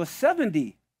says, was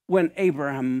 70 when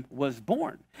Abraham was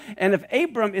born. And if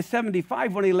Abram is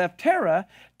 75 when he left Terah,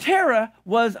 Terah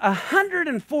was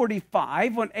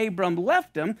 145 when Abram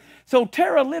left him. So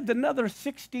Terah lived another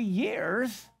 60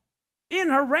 years in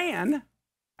Haran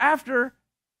after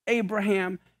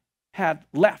Abraham had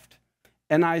left.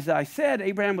 And as I said,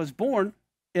 Abraham was born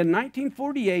in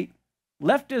 1948,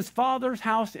 left his father's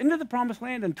house into the promised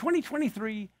land in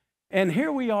 2023, and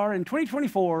here we are in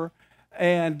 2024,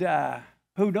 and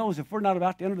who knows if we're not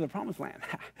about to enter the promised land.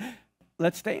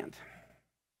 Let's stand.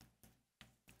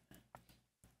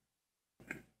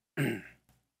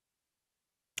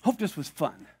 Hope this was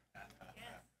fun.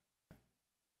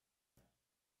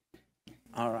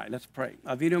 All right, let's pray.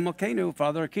 Avinu Malkeinu,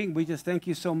 Father our King, we just thank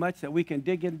you so much that we can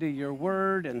dig into your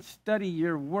word and study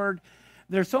your word.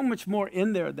 There's so much more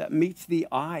in there that meets the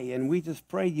eye, and we just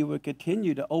pray you would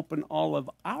continue to open all of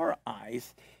our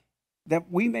eyes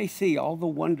that we may see all the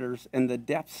wonders and the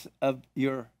depths of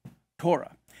your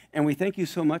Torah. And we thank you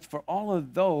so much for all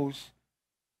of those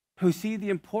who see the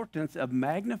importance of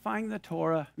magnifying the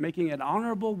Torah, making it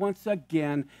honorable once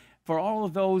again, for all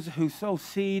of those who sow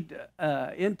seed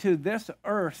into this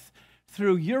earth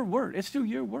through your word. It's through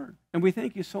your word. And we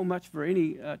thank you so much for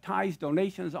any tithes,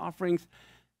 donations, offerings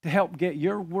to help get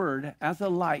your word as a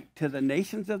light to the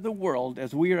nations of the world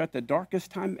as we are at the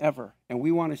darkest time ever. And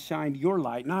we want to shine your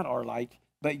light, not our light,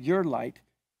 but your light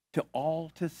to all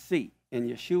to see. In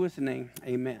Yeshua's name,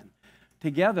 amen.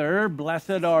 Together,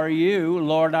 blessed are you,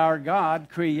 Lord our God,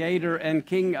 creator and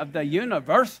king of the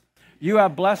universe. You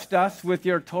have blessed us with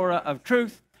your Torah of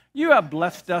truth. You have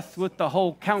blessed us with the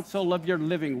whole counsel of your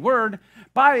living word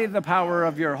by the power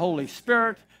of your Holy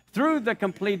Spirit. Through the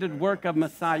completed work of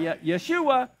Messiah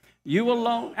Yeshua, you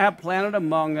alone have planted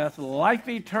among us life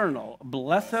eternal.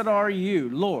 Blessed are you,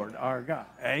 Lord our God.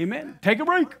 Amen. Take a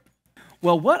break.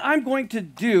 Well, what I'm going to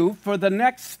do for the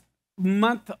next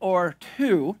month or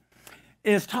two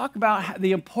is talk about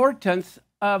the importance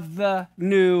of the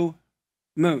new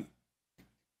moon.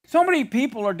 So many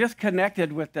people are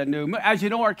disconnected with the new moon. As you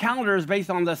know, our calendar is based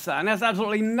on the sun. It has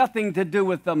absolutely nothing to do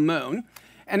with the moon.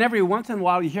 And every once in a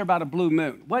while, you hear about a blue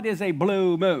moon. What is a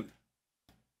blue moon?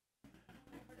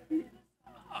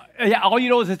 Yeah, all you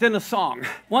know is it's in a song.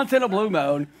 Once in a blue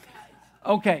moon.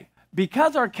 Okay,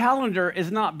 because our calendar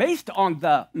is not based on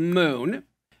the moon,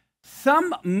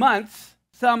 some months,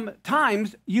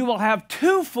 sometimes you will have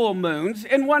 2 full moons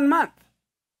in 1 month,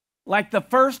 like the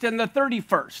 1st and the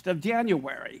 31st of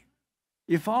January.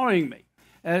 You following me?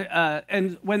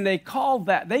 And when they call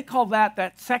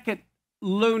that second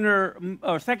lunar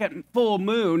or second full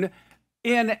moon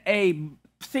in a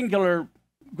singular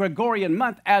Gregorian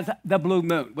month as the blue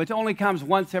moon, which only comes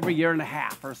once every year and a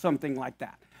half or something like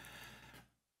that.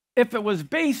 if it was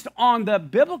based on the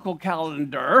biblical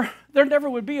calendar, there never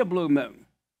would be a blue moon.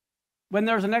 When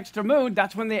there's an extra moon,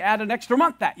 that's when they add an extra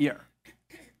month that year.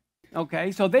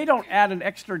 Okay, so they don't add an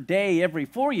extra day every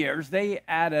 4 years. They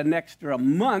add an extra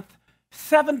month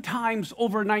 7 times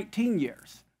over 19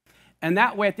 years. And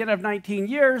that way, at the end of 19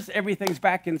 years, everything's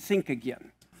back in sync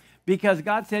again. Because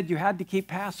God said you had to keep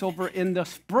Passover in the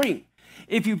spring.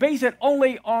 If you base it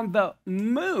only on the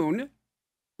moon,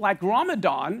 like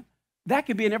Ramadan, that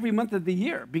could be in every month of the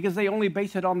year because they only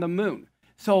base it on the moon.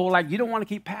 So like you don't want to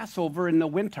keep Passover in the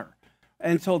winter.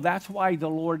 And so that's why the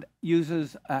Lord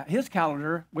uses his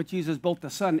calendar, which uses both the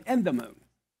sun and the moon.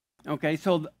 Okay,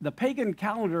 so the pagan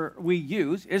calendar we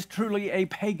use is truly a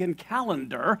pagan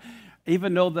calendar,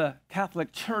 even though the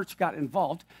Catholic Church got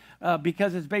involved,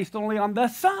 because it's based only on the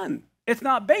sun. It's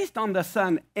not based on the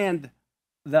sun and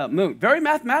the moon. Very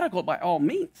mathematical by all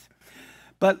means.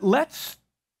 But let's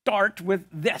start with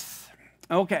this.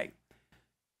 Okay.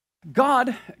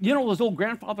 God, you know those old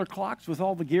grandfather clocks with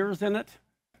all the gears in it?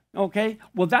 Okay,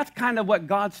 well, that's kind of what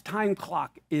God's time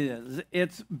clock is.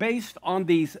 It's based on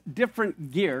these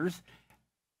different gears.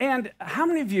 And how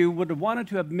many of you would have wanted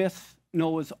to have missed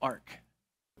Noah's Ark?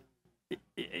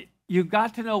 You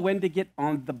got to know when to get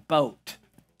on the boat.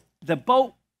 The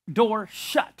boat door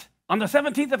shut on the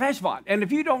 17th of Heshvan. And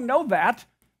if you don't know that,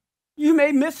 you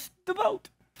may miss the boat.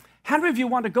 How many of you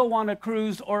want to go on a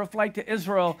cruise or a flight to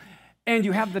Israel and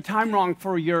you have the time wrong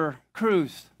for your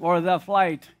cruise or the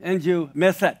flight and you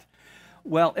miss it?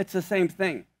 Well, it's the same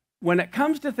thing. When it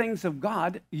comes to things of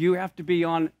God, you have to be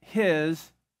on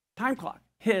his time clock,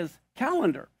 his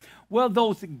calendar. Well,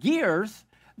 those gears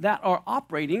that are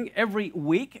operating every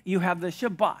week, you have the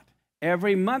Shabbat.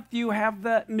 Every month, you have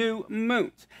the new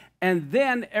moons. And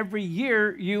then every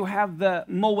year, you have the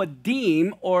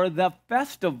Moedim or the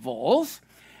festivals.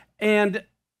 And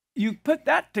you put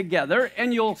that together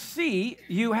and you'll see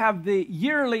you have the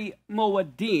yearly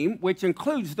Moedim, which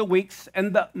includes the weeks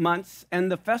and the months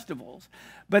and the festivals.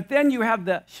 But then you have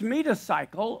the Shemitah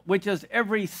cycle, which is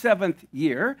every 7th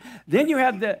year. Then you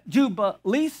have the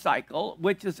Jubilee cycle,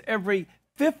 which is every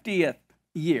 50th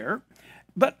year.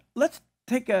 But let's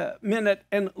take a minute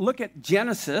and look at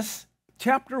Genesis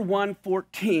chapter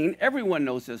 1:14. Everyone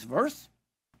knows this verse,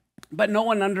 but no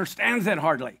one understands it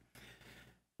hardly.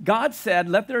 God said,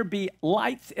 "Let there be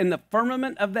lights in the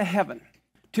firmament of the heaven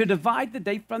to divide the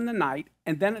day from the night."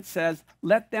 And then it says,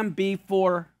 "Let them be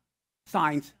for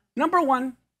signs." Number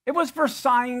one, it was for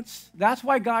signs. That's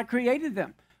why God created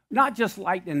them. Not just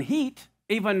light and heat,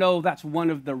 even though that's one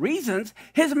of the reasons.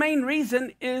 His main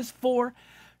reason is for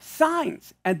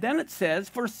signs. And then it says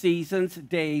for seasons,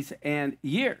 days, and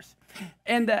years.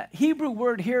 And the Hebrew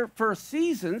word here for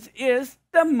seasons is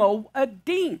the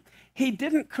Moedim. He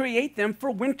didn't create them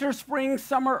for winter, spring,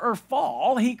 summer, or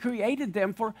fall. He created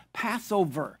them for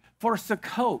Passover, for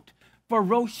Sukkot, for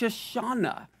Rosh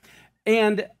Hashanah.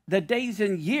 And the days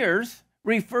and years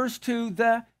refers to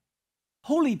the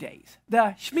holy days,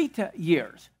 the Shemitah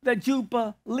years, the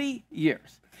Jubilee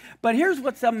years. But here's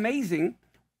what's amazing.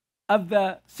 Of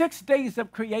the 6 days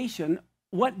of creation,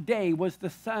 what day was the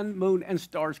sun, moon, and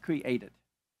stars created?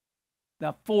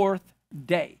 The 4th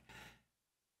day.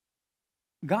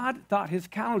 God thought his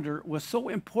calendar was so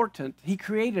important, he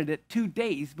created it 2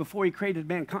 days before he created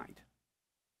mankind.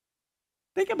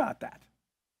 Think about that.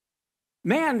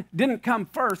 Man didn't come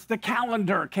first, the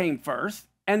calendar came first,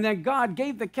 and then God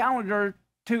gave the calendar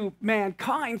to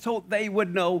mankind so they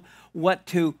would know what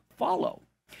to follow.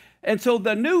 And so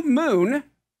the new moon,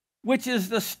 which is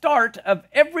the start of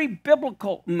every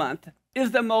biblical month,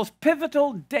 is the most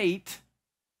pivotal date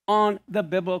on the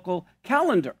biblical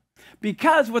calendar.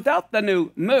 Because without the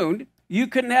new moon, you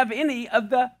couldn't have any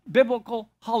of the biblical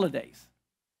holidays.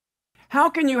 How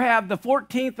can you have the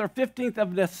 14th or 15th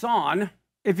of Nisan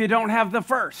if you don't have the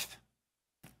first?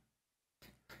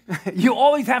 You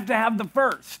always have to have the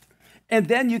first. And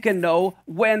then you can know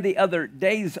when the other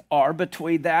days are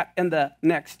between that and the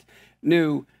next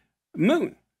new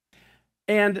moon.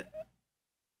 And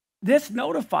this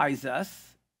notifies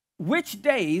us which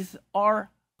days are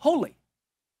holy.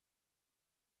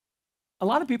 A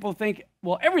lot of people think,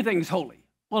 well, everything's holy.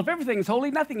 Well, if everything's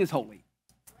holy, nothing is holy.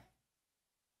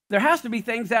 There has to be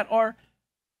things that are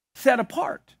set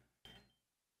apart.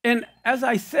 And as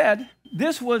I said,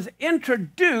 this was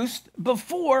introduced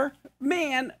before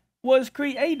man was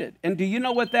created. And do you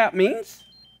know what that means?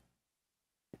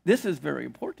 This is very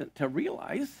important to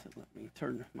realize. Let me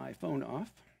turn my phone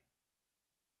off.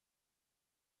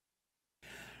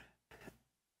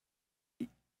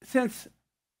 Since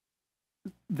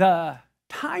the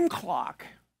time clock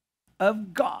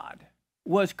of God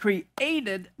was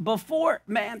created before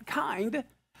mankind,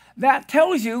 that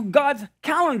tells you God's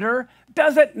calendar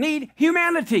doesn't need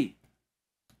humanity.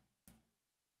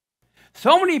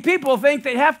 So many people think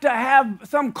they have to have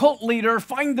some cult leader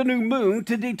find the new moon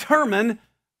to determine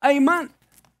a month.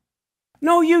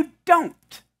 No, you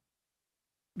don't.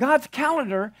 God's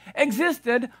calendar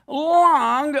existed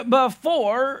long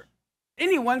before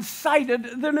anyone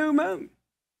cited the new moon.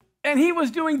 And he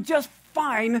was doing just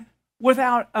fine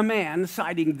without a man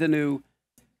citing the new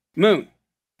moon.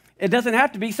 It doesn't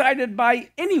have to be cited by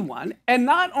anyone. And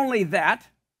not only that,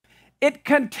 it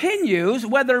continues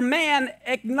whether man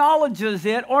acknowledges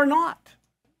it or not.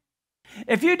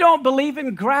 If you don't believe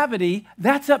in gravity,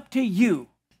 that's up to you.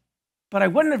 But I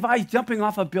wouldn't advise jumping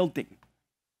off a building.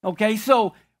 Okay,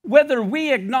 so whether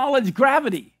we acknowledge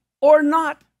gravity or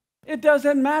not, it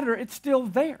doesn't matter. It's still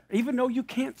there, even though you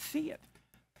can't see it.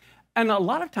 And a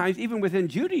lot of times, even within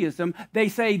Judaism, they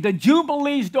say the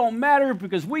Jubilees don't matter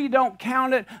because we don't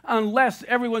count it unless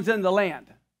everyone's in the land.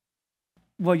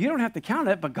 Well, you don't have to count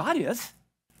it, but God is.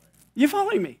 You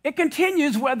following me? It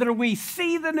continues whether we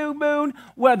see the new moon,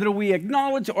 whether we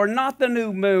acknowledge or not the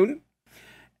new moon.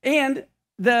 And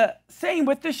the same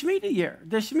with the Shemitah year.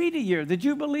 The Shemitah year, the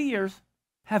Jubilee years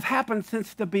have happened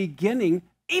since the beginning,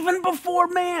 even before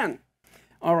man.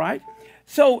 All right?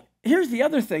 So here's the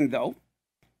other thing, though.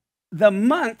 The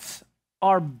months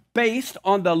are based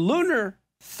on the lunar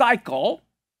cycle.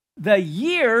 The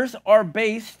years are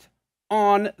based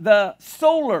on the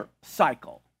solar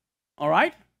cycle. All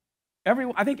right?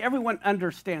 I think everyone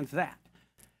understands that.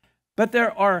 But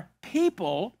there are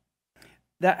people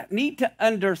that need to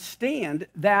understand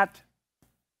that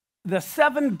the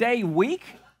 7-day week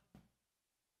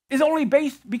is only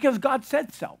based because God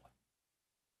said so.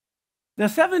 The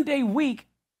 7-day week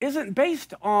isn't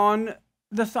based on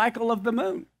the cycle of the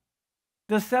moon.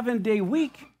 The 7-day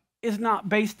week is not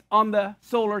based on the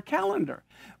solar calendar.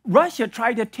 Russia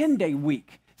tried a 10-day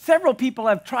week. Several people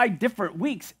have tried different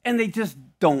weeks, and they just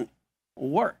don't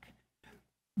work.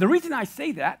 The reason I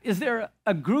say that is there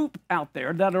a group out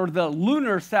there that are the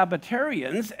lunar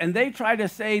Sabbatarians, and they try to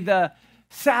say the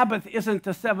Sabbath isn't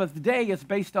the seventh day, it's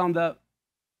based on the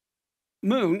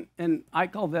moon, and I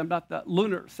call them not the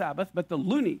lunar Sabbath, but the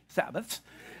loony Sabbaths,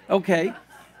 okay?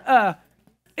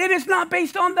 It is not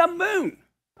based on the moon,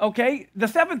 okay? The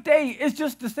seventh day is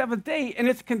just the seventh day, and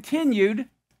it's continued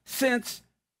since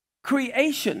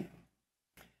creation.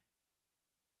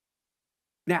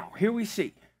 Now, here we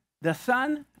see the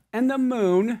sun and the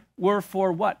moon were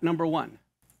for what? Number one,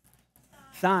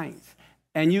 signs.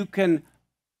 And you can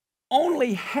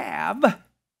only have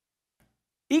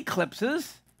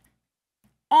eclipses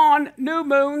on new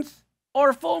moons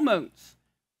or full moons.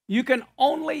 You can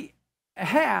only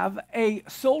have a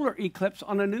solar eclipse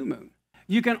on a new moon.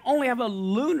 You can only have a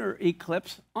lunar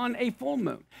eclipse on a full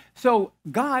moon. So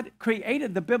God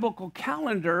created the biblical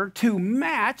calendar to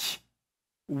match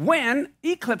when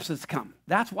eclipses come.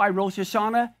 That's why Rosh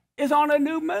Hashanah is on a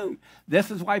new moon.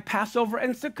 This is why Passover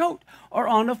and Sukkot are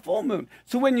on a full moon.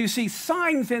 So when you see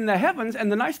signs in the heavens,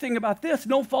 and the nice thing about this,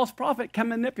 no false prophet can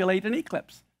manipulate an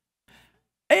eclipse.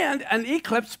 And an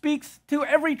eclipse speaks to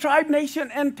every tribe,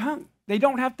 nation, and tongue. They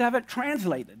don't have to have it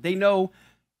translated. They know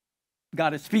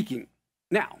God is speaking.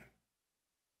 Now,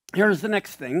 here's the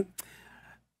next thing.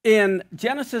 In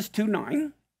Genesis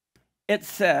 2:9, it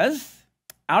says,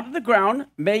 out of the ground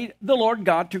made the Lord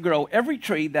God to grow every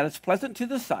tree that is pleasant to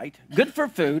the sight, good for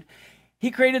food. He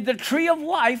created the tree of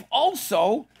life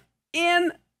also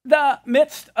in the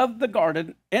midst of the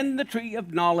garden, and the tree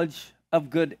of knowledge of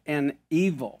good and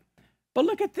evil. But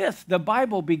look at this. The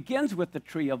Bible begins with the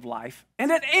tree of life, and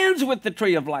it ends with the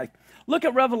tree of life. Look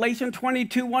at Revelation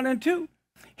 22:1 and 2.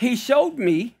 He showed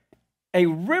me a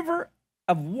river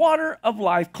of water of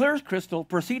life, clear as crystal,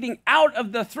 proceeding out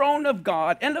of the throne of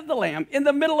God and of the Lamb in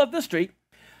the middle of the street.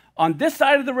 On this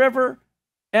side of the river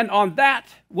and on that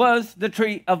was the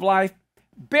tree of life,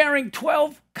 bearing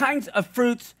 12 kinds of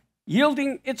fruits,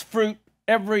 yielding its fruit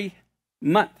every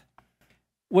month.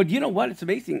 Well, you know what? It's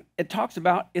amazing. It talks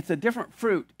about it's a different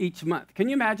fruit each month. Can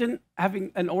you imagine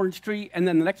having an orange tree, and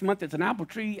then the next month it's an apple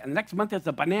tree, and the next month it's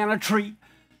a banana tree?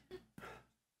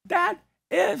 That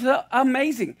is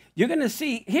amazing. You're going to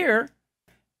see here,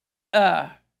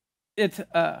 let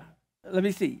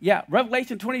me see. Yeah,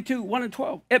 Revelation 22:1 and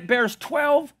 12. It bears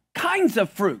 12 kinds of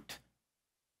fruit.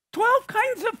 12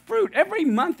 kinds of fruit. Every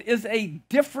month is a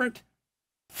different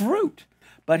fruit.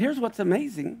 But here's what's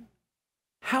amazing.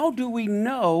 How do we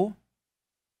know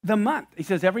the month? He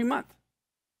says every month.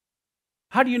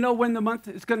 How do you know when the month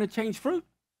is going to change fruit?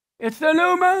 It's the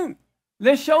new moon.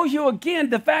 This shows you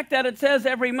again the fact that it says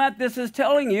every month. This is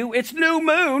telling you its new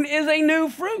moon is a new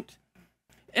fruit.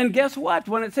 And guess what?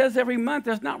 When it says every month,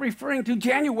 it's not referring to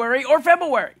January or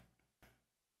February.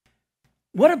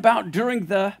 What about during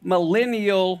the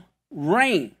millennial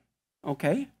reign?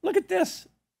 Okay, look at this.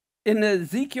 In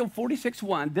Ezekiel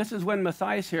 46:1, this is when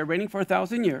Messiah is here, reigning for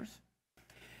 1,000 years.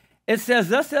 It says,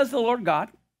 thus says the Lord God,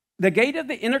 the gate of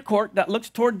the inner court that looks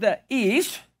toward the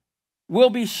east will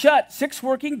be shut 6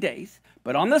 working days,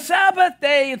 but on the Sabbath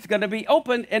day, it's going to be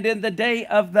opened, and in the day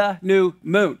of the new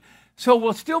moon. So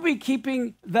we'll still be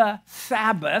keeping the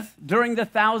Sabbath during the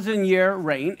 1,000-year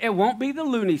reign. It won't be the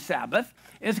lunar Sabbath.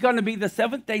 It's going to be the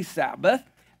 7th-day Sabbath.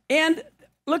 And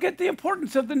look at the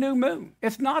importance of the new moon.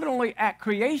 It's not only at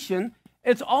creation,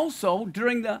 it's also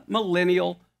during the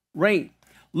millennial reign.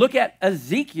 Look at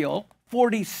Ezekiel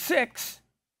 46,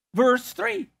 verse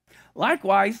 3.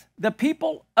 Likewise, the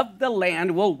people of the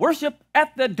land will worship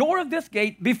at the door of this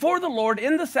gate before the Lord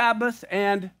in the Sabbaths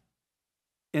and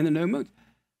in the new moons.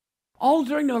 All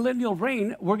during the millennial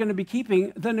reign, we're going to be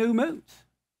keeping the new moons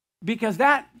because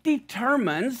that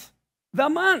determines the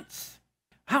months.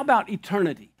 How about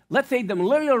eternity? Let's say the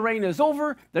millennial reign is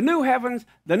over, the new heavens,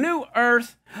 the new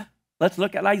earth. Let's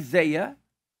look at Isaiah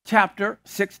chapter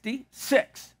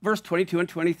 66, verse 22 and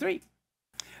 23.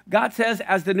 God says,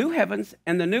 as the new heavens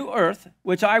and the new earth,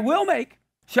 which I will make,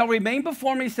 shall remain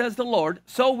before me, says the Lord,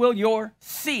 so will your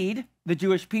seed, the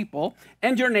Jewish people,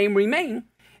 and your name remain.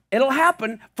 It'll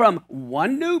happen from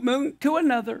one new moon to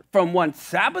another, from one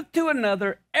Sabbath to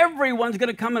another. Everyone's going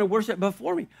to come and worship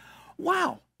before me.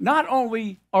 Wow. Not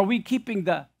only are we keeping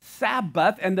the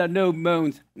Sabbath and the new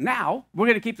moons now, we're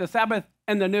going to keep the Sabbath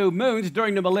and the new moons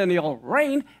during the millennial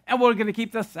reign, and we're going to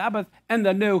keep the Sabbath and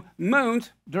the new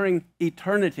moons during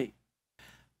eternity.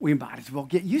 We might as well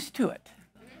get used to it.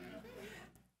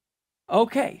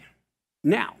 Okay,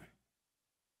 now,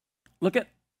 look at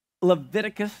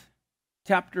Leviticus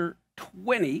chapter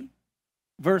 20,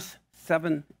 verse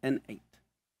 7 and 8.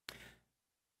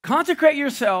 Consecrate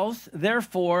yourselves,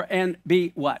 therefore, and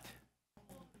be what?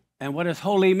 And what does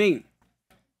holy mean?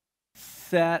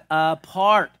 Set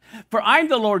apart. For I'm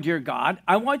the Lord your God.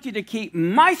 I want you to keep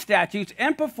my statutes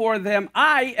and perform them.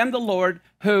 I am the Lord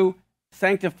who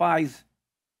sanctifies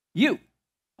you.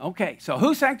 Okay, so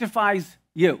who sanctifies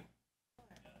you?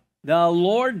 The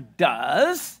Lord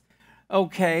does.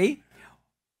 Okay.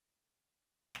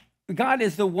 God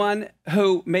is the one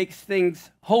who makes things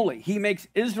holy. He makes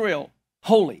Israel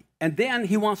holy. And then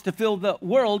he wants to fill the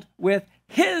world with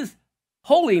his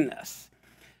holiness.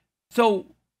 So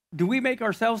do we make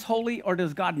ourselves holy or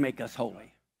does God make us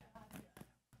holy?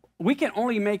 We can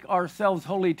only make ourselves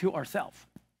holy to ourselves.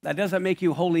 That doesn't make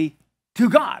you holy to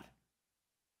God.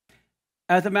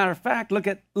 As a matter of fact, look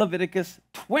at Leviticus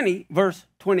 20, verse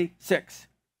 26.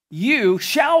 You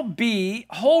shall be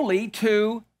holy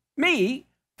to me,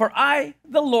 for I,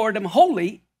 the Lord, am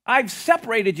holy. I've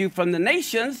separated you from the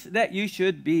nations that you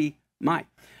should be mine.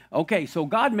 Okay, so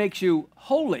God makes you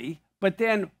holy, but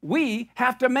then we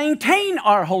have to maintain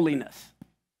our holiness.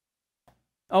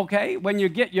 Okay, when you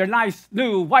get your nice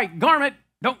new white garment,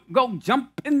 don't go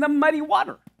jump in the muddy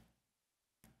water.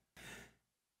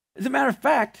 As a matter of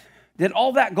fact, did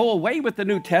all that go away with the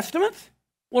New Testament?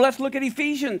 Well, let's look at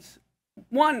Ephesians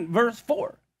 1, verse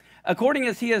 4. According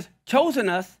as he has chosen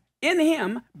us in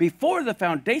him before the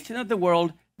foundation of the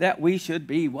world, that we should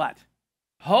be what?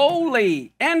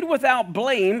 Holy and without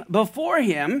blame before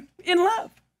him in love.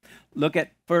 Look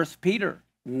at 1 Peter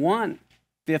 1,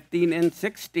 15 and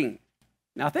 16.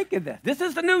 Now think of this. This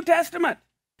is the New Testament.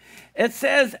 It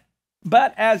says,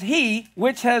 but as he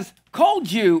which has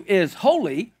called you is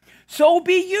holy, so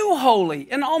be you holy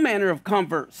in all manner of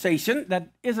conversation. That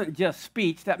isn't just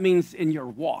speech, that means in your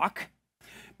walk.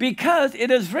 Because it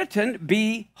is written,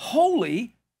 be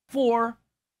holy, for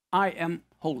I am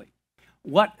holy.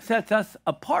 What sets us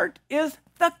apart is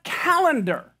the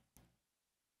calendar.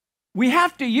 We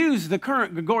have to use the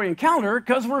current Gregorian calendar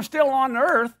because we're still on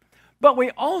earth, but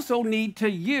we also need to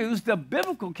use the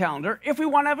biblical calendar if we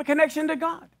want to have a connection to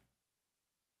God.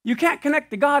 You can't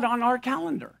connect to God on our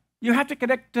calendar. You have to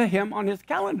connect to him on his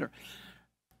calendar.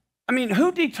 I mean,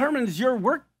 who determines your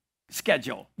work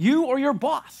schedule? You or your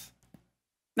boss?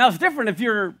 Now, it's different if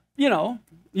you're, you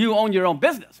own your own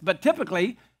business, but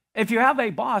typically, if you have a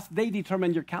boss, they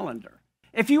determine your calendar.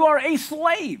 If you are a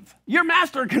slave, your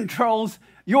master controls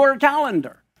your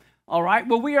calendar. All right?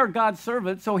 Well, we are God's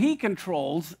servants, so he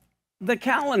controls the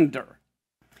calendar.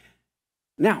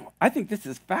 Now, I think this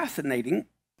is fascinating.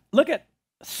 Look at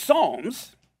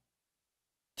Psalms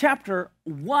chapter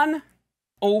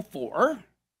 104,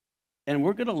 and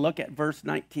we're going to look at verse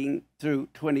 19 through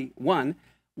 21.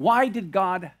 Why did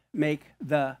God make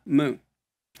the moon?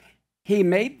 He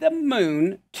made the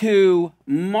moon to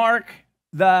mark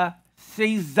the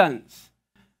seasons.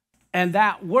 And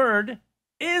that word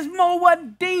is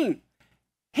Moedim.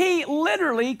 He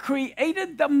literally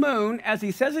created the moon, as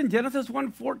he says in Genesis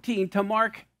 1:14, to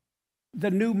mark the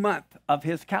new month of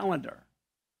his calendar.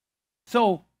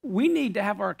 So we need to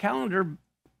have our calendar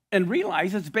and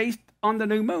realize it's based on the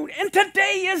new moon. And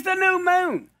today is the new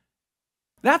moon.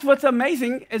 That's what's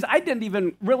amazing, is I didn't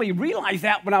even really realize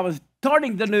that when I was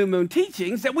starting the new moon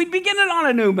teachings, that we'd begin it on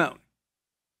a new moon.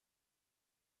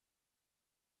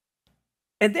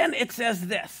 And then it says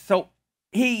this. So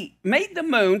he made the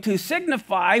moon to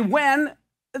signify when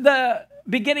the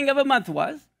beginning of a month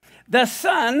was. The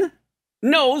sun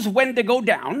knows when to go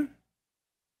down.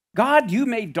 God, you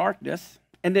made darkness,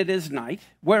 and it is night,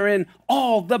 wherein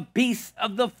all the beasts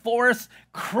of the forest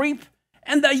creep,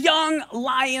 and the young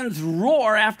lions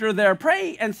roar after their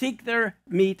prey and seek their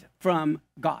meat from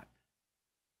God.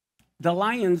 The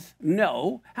lions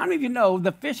know. How many of you know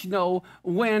the fish know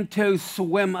when to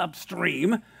swim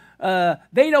upstream?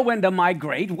 They know when to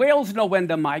migrate. Whales know when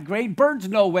to migrate. Birds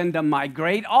know when to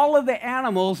migrate. All of the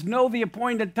animals know the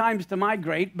appointed times to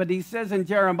migrate, but he says in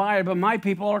Jeremiah, but my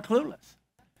people are clueless.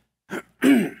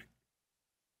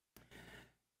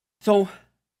 So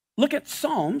look at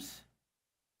Psalms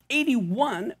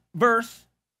 81, verse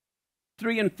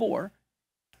 3 and 4.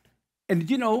 And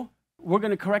did you know, we're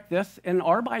going to correct this in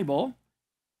our Bible.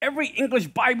 Every English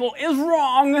Bible is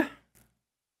wrong.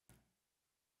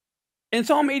 In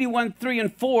Psalm 81, 3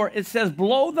 and 4, it says,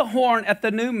 blow the horn at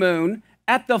the new moon,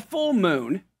 at the full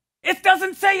moon. It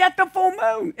doesn't say at the full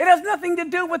moon. It has nothing to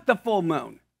do with the full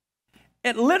moon.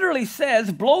 It literally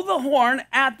says, blow the horn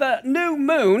at the new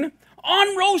moon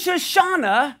on Rosh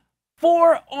Hashanah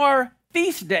for our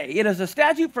feast day. It is a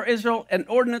statute for Israel, an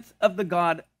ordinance of the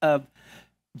God of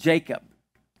Jacob.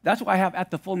 That's why I have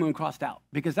at the full moon crossed out,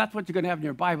 because that's what you're going to have in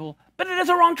your Bible, but it is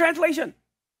a wrong translation.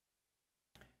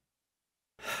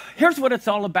 Here's what it's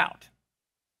all about.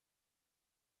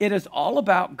 It is all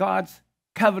about God's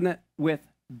covenant with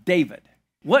David.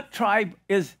 What tribe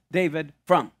is David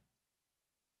from?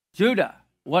 Judah.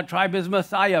 What tribe is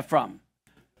Messiah from?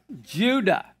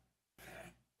 Judah.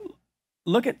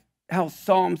 Look at how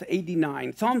Psalms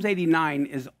 89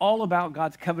 is all about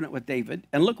God's covenant with David.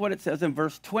 And look what it says in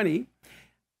verse 20.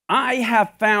 I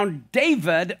have found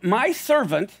David, my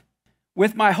servant,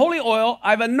 with my holy oil.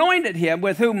 I've anointed him,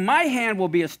 with whom my hand will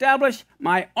be established.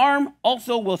 My arm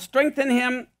also will strengthen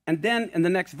him. And then in the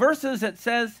next verses, it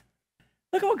says,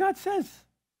 look at what God says.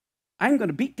 I'm going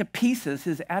to beat to pieces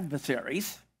his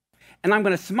adversaries, and I'm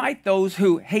going to smite those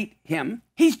who hate him.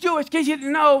 He's Jewish, in case you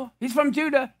didn't know. He's from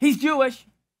Judah. He's Jewish.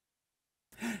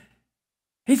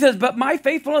 He says, but my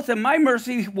faithfulness and my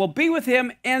mercy will be with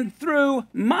him, and through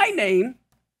my name,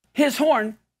 his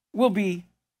horn will be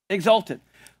exalted.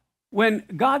 When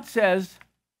God says,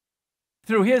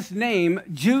 through his name,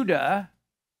 Judah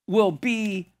will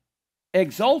be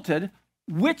exalted,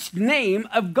 which name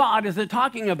of God is it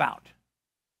talking about?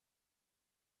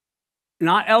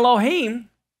 Not Elohim.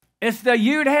 It's the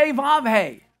Yud-Hey,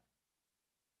 Vav-Hey.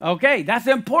 Okay, that's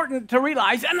important to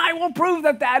realize, and I will prove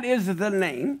that that is the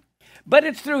name. But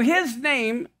it's through his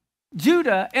name,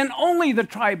 Judah, and only the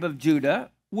tribe of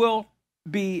Judah will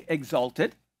be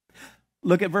exalted.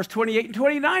 Look at verse 28 and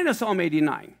 29 of Psalm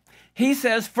 89. He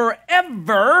says,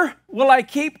 forever will I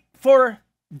keep for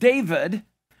David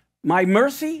my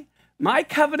mercy. My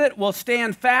covenant will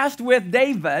stand fast with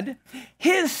David.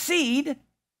 His seed,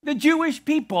 the Jewish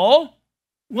people,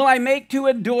 will I make to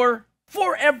endure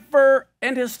forever,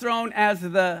 and his throne as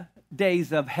the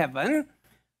days of heaven.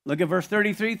 Look at verse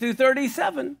 33 through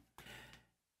 37.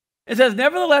 It says,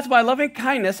 nevertheless, my loving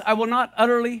kindness I will not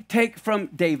utterly take from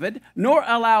David, nor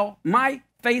allow my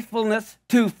faithfulness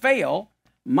to fail.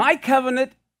 My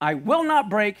covenant I will not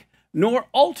break, nor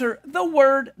alter the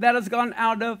word that has gone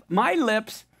out of my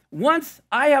lips. Once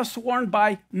I have sworn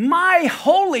by my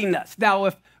holiness. Now,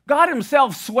 if God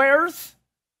himself swears,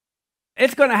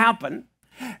 it's going to happen.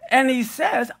 And he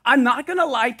says, I'm not going to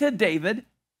lie to David.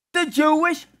 The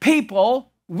Jewish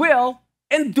people will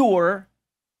endure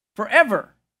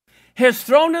forever. His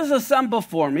throne is a sun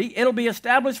before me. It'll be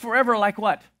established forever like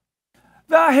what?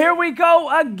 Here we go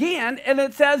again. And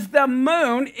it says the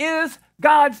moon is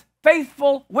God's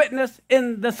faithful witness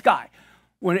in the sky.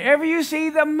 Whenever you see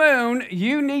the moon,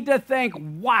 you need to think,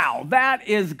 wow, that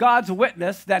is God's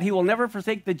witness that he will never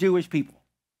forsake the Jewish people.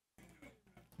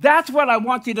 That's what I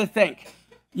want you to think.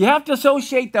 You have to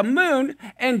associate the moon,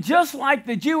 and just like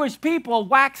the Jewish people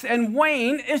wax and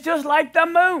wane, it's just like the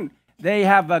moon. They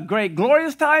have a great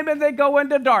glorious time and they go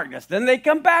into darkness. Then they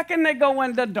come back and they go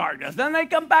into darkness. Then they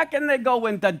come back and they go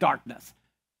into darkness.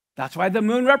 That's why the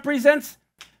moon represents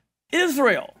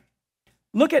Israel.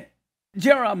 Look at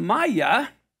Jeremiah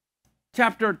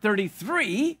chapter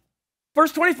 33,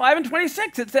 verse 25 and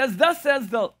 26. It says, thus says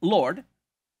the Lord,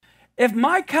 if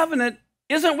my covenant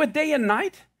isn't with day and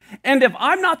night, and if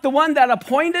I'm not the one that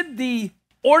appointed the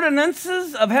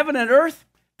ordinances of heaven and earth,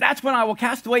 that's when I will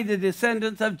cast away the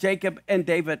descendants of Jacob and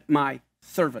David, my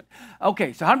servant.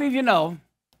 Okay, so how many of you know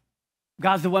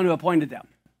God's the one who appointed them?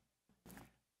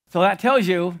 So that tells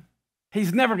you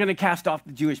he's never going to cast off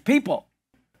the Jewish people.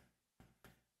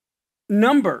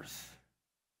 Numbers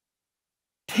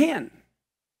 10,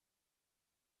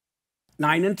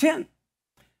 9 and 10.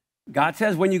 God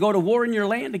says, when you go to war in your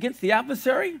land against the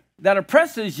adversary that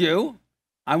oppresses you,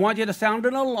 I want you to sound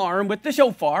an alarm with the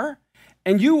shofar,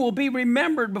 and you will be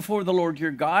remembered before the Lord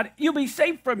your God. You'll be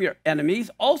safe from your enemies.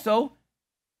 Also,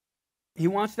 he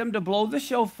wants them to blow the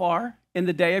shofar in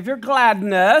the day of your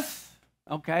gladness.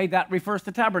 Okay, that refers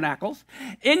to tabernacles.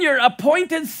 In your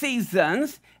appointed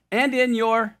seasons and in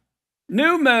your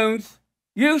new moons,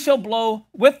 you shall blow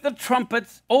with the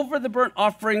trumpets over the burnt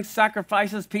offerings,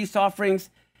 sacrifices, peace offerings,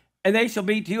 and they shall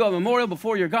be to you a memorial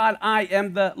before your God. I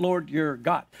am the Lord your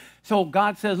God. So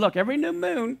God says, look, every new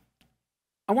moon,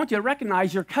 I want you to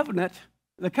recognize your covenant,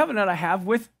 the covenant I have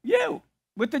with you,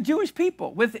 with the Jewish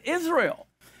people, with Israel.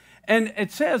 And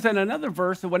it says in another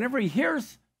verse that whenever he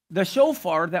hears the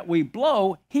shofar that we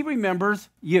blow, he remembers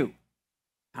you.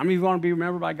 How many of you want to be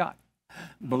remembered by God?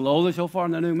 Blow the shofar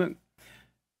on the new moon.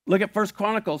 Look at 1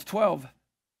 Chronicles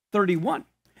 12:31.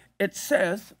 It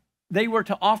says they were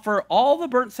to offer all the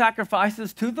burnt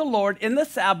sacrifices to the Lord in the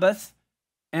Sabbaths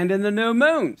and in the new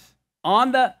moons,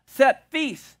 on the set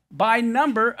feasts, by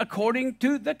number according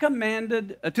to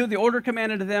the order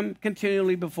commanded to them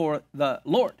continually before the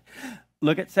Lord.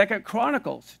 Look at 2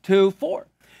 Chronicles 2:4.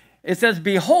 It says,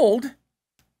 behold,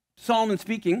 Solomon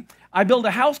speaking, I build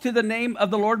a house to the name of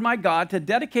the Lord my God, to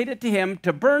dedicate it to him,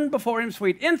 to burn before him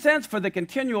sweet incense, for the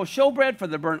continual showbread, for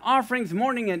the burnt offerings,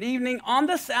 morning and evening, on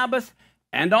the Sabbaths,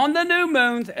 and on the new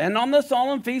moons, and on the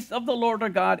solemn feasts of the Lord our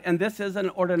God. And this is an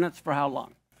ordinance for how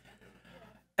long?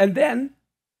 And then,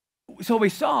 so we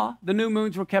saw the new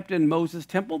moons were kept in Moses'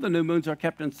 temple. The new moons are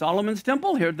kept in Solomon's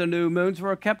temple. Here, the new moons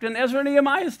were kept in Ezra and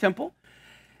Nehemiah's temple.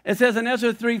 It says in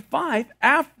Ezra 3:5,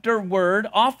 afterward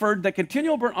offered the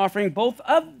continual burnt offering, both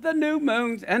of the new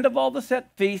moons and of all the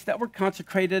set feasts that were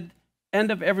consecrated,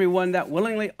 and of everyone that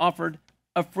willingly offered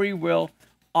a free will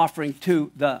offering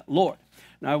to the Lord.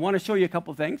 Now, I want to show you a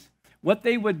couple things. What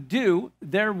they would do,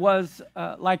 there was,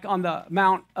 like on the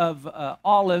Mount of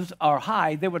Olives or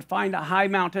high, they would find a high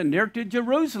mountain near to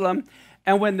Jerusalem,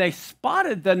 and when they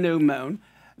spotted the new moon,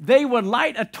 they would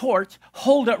light a torch,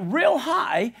 hold it real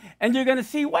high, and you're going to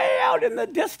see way out in the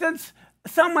distance,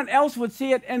 someone else would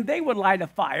see it, and they would light a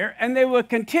fire, and they would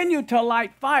continue to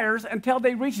light fires until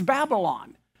they reached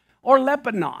Babylon or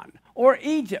Lebanon or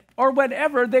Egypt or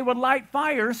whatever. They would light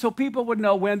fires so people would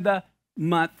know when the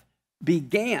month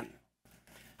began.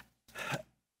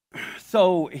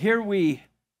 So here we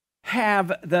have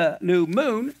the new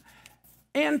moon,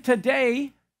 and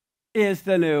today is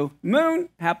the new moon.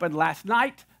 Happened last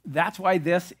night. That's why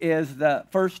this is the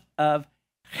first of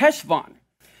Heshvan.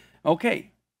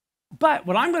 Okay, but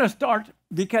what I'm going to start,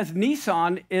 because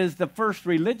Nisan is the first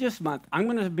religious month, I'm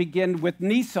going to begin with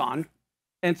Nisan.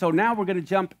 And so now we're going to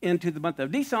jump into the month of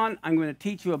Nisan. I'm going to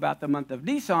teach you about the month of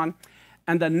Nisan.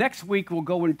 And the next week we'll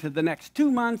go into the next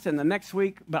 2 months and the next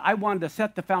week. But I wanted to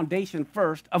set the foundation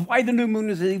first of why the new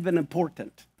moon is even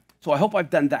important. So I hope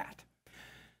I've done that.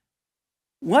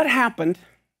 What happened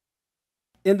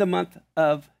in the month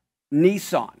of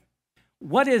Nisan?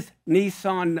 What is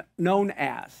Nisan known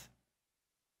as?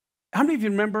 How many of you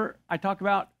remember I talk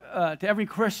about to every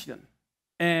Christian,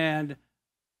 and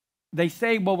they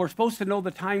say, well, we're supposed to know the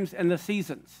times and the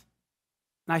seasons.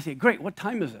 And I say, great, what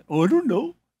time is it? Oh, I don't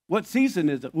know. What season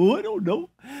is it? Oh, I don't know.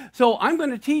 So I'm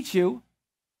going to teach you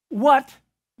what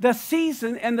the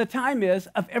season and the time is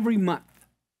of every month.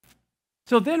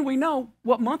 So then we know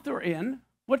what month we're in,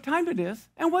 what time it is,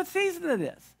 and what season it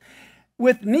is.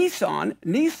 With Nisan,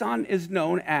 Nisan is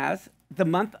known as the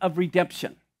month of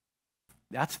redemption.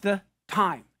 That's the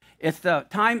time. It's the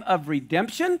time of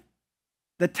redemption,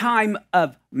 the time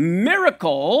of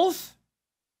miracles,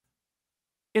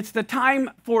 it's the time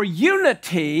for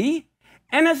unity,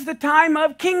 and it's the time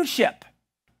of kingship.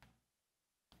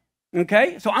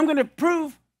 Okay? So I'm going to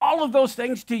prove all of those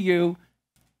things to you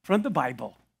from the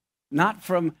Bible, not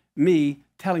from me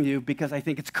telling you because I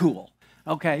think it's cool.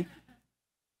 Okay?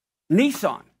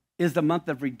 Nisan is the month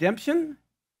of redemption,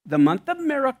 the month of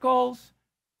miracles,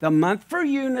 the month for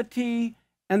unity,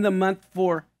 and the month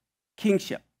for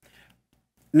kingship.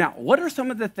 Now, what are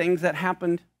some of the things that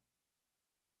happened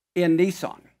in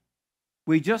Nisan?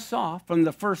 We just saw from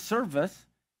the first service,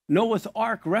 Noah's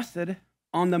ark rested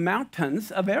on the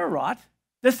mountains of Ararat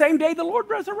the same day the Lord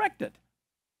resurrected.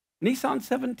 Nisan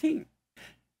 17.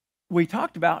 We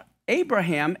talked about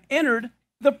Abraham entered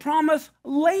the promised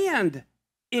land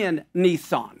in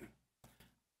Nisan.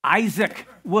 Isaac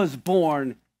was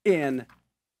born in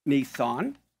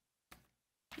Nisan.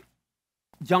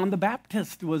 John the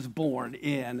Baptist was born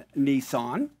in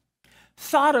Nisan.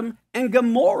 Sodom and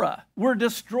Gomorrah were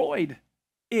destroyed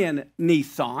in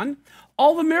Nisan.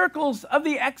 All the miracles of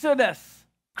the Exodus,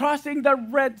 crossing the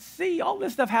Red Sea, all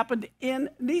this stuff happened in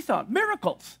Nisan.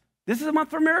 Miracles. This is a month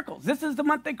for miracles. This is the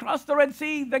month they crossed the Red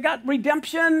Sea. They got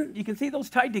redemption. You can see those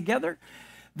tied together.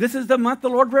 This is the month the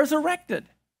Lord resurrected.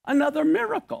 Another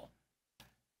miracle.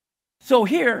 So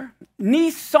here,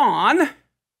 Nisan,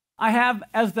 I have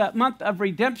as the month of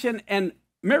redemption and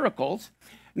miracles.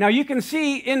 Now you can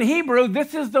see in Hebrew,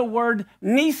 this is the word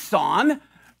Nisan.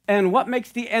 And what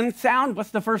makes the N sound?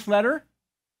 What's the first letter?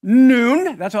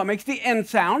 Nun. That's what makes the N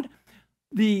sound.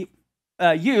 The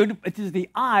Yud, which is the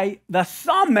I, the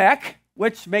Samek,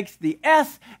 which makes the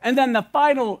S, and then the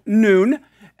final Nun.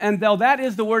 And though that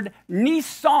is the word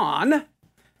Nisan,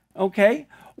 okay?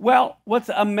 Well, what's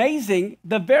amazing,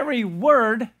 the very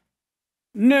word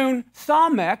Nun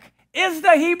Samek is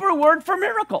the Hebrew word for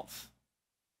miracles.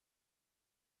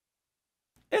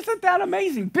 Isn't that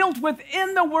amazing? Built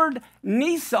within the word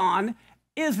Nisan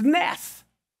is Nes,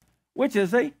 which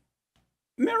is a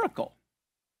miracle.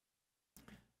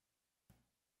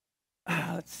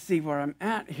 Let's see where I'm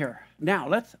at here. Now,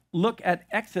 let's look at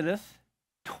Exodus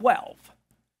 12,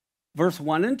 verse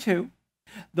 1 and 2.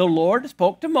 The Lord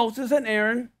spoke to Moses and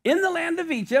Aaron in the land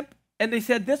of Egypt, and they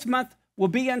said, this month will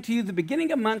be unto you the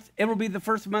beginning of months. It will be the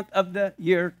first month of the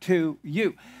year to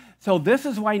you. So this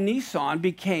is why Nisan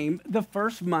became the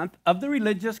first month of the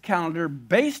religious calendar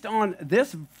based on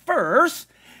this verse,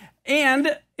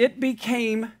 and it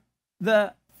became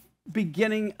the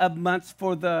beginning of months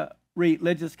for the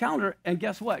religious calendar. And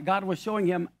guess what? God was showing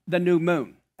him the new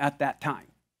moon at that time.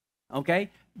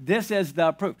 Okay? This is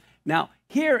the proof. Now,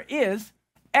 here is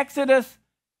Exodus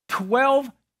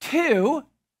 12:2.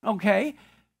 Okay?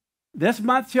 This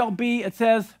month shall be, it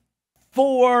says,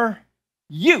 for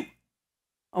you.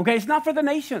 Okay, it's not for the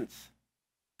nations.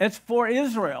 It's for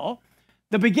Israel.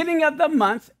 The beginning of the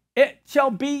months, it shall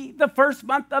be the first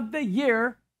month of the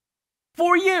year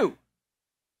for you.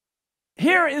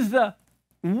 Here is the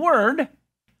word,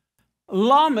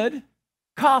 lamed,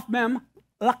 kaf mem,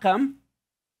 lakam,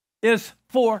 is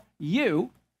for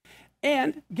you.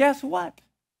 And guess what?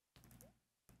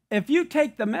 If you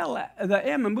take the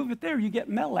M and move it there, you get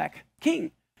Melech,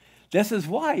 king. This is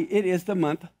why it is the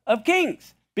month of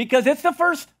kings. Because it's the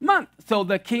first month. So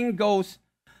the king goes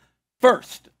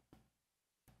first.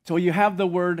 So you have the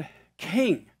word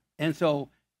king. And so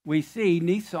we see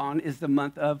Nisan is the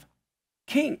month of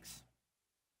kings.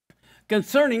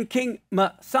 Concerning King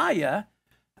Messiah,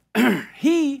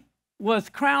 he was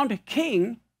crowned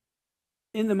king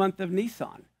in the month of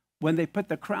Nisan when they put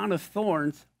the crown of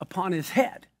thorns upon his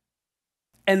head.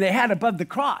 And they had above the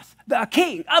cross, the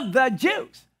king of the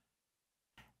Jews.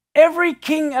 Every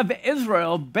king of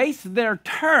Israel based their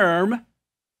term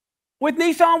with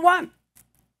Nisan 1.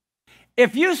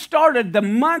 If you started the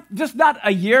month, just not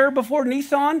a year before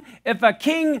Nisan, if a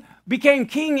king became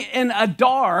king in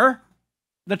Adar,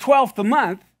 the 12th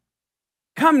month,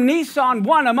 come Nisan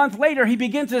 1, a month later, he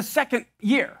begins his second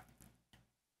year.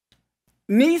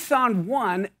 Nisan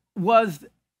 1 was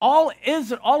all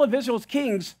of Israel's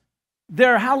kings,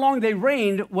 how long they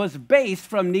reigned was based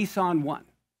from Nisan 1.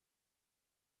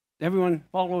 Everyone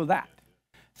follow that?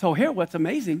 So here, what's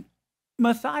amazing,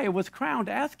 Messiah was crowned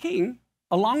as king,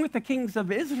 along with the kings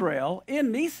of Israel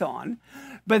in Nisan.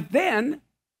 But then,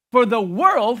 for the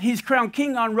world, he's crowned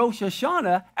king on Rosh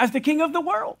Hashanah as the king of the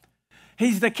world.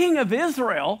 He's the king of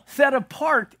Israel, set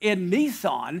apart in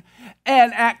Nisan.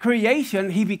 And at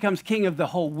creation, he becomes king of the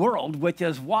whole world, which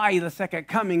is why the second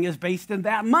coming is based in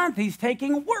that month. He's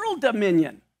taking world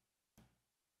dominion.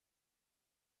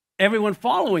 Everyone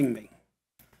following me?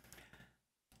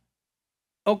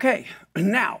 Okay,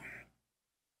 now,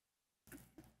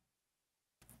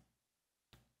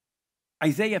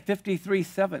 Isaiah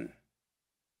 53:7.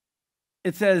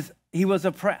 It says, he was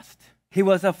oppressed, he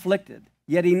was afflicted,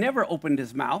 yet he never opened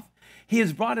his mouth. He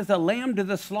is brought as a lamb to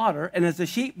the slaughter, and as a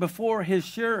sheep before her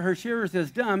shearers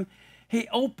is dumb, he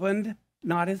opened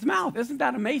not his mouth. Isn't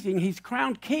that amazing? He's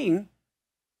crowned king,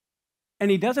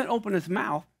 and he doesn't open his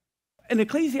mouth. In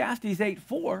Ecclesiastes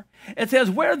 8:4, it says,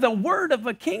 where the word of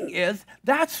a king is,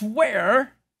 that's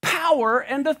where power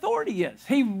and authority is.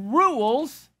 He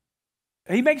rules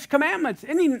He makes commandments,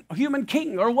 any human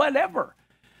king or whatever.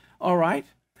 All right?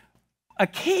 A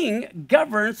king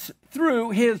governs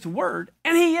through his word,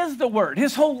 and he is the word.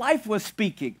 His whole life was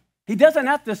speaking. He doesn't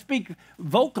have to speak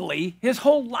vocally. His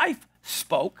whole life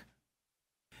spoke.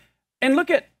 And look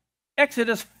at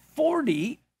Exodus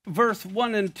 40, verse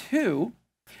 1 and 2.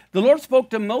 The Lord spoke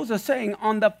to Moses, saying,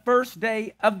 on the first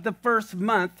day of the first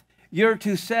month, you're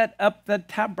to set up the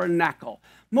tabernacle.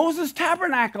 Moses'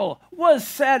 tabernacle was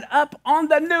set up on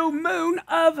the new moon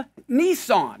of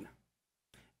Nisan.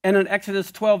 And in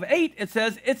Exodus 12:8, it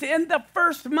says, it's in the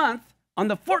first month, on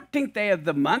the 14th day of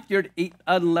the month, you're to eat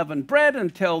unleavened bread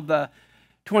until the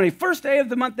 21st day of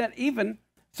the month at even.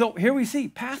 So here we see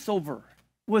Passover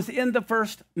was in the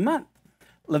first month.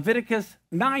 Leviticus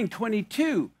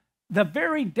 9:22, the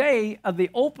very day of the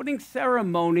opening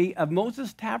ceremony of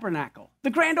Moses' tabernacle. The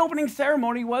grand opening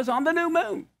ceremony was on the new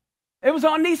moon. It was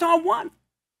on Nisan 1.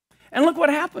 And look what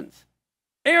happens.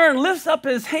 Aaron lifts up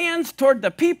his hands toward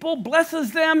the people,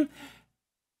 blesses them,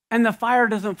 and the fire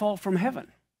doesn't fall from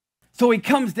heaven. So he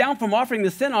comes down from offering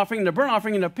the sin offering, the burnt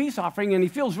offering, and the peace offering, and he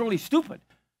feels really stupid.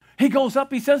 He goes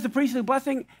up, he says the priestly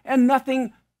blessing, and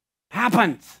nothing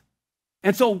happens.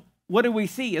 And so what do we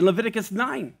see in Leviticus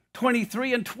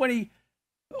 9:23 and 20?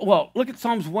 Well, look at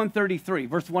Psalms 133,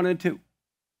 verse 1 and 2.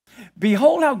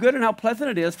 Behold how good and how pleasant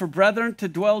it is for brethren to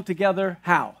dwell together.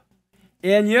 How?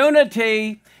 In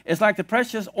unity. It's like the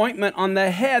precious ointment on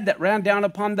the head that ran down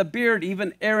upon the beard,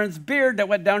 even Aaron's beard that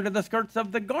went down to the skirts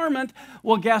of the garment.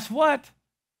 Well, guess what?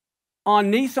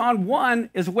 On Nisan 1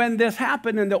 is when this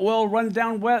happened, and the oil runs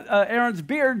down Aaron's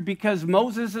beard because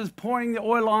Moses is pouring the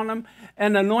oil on him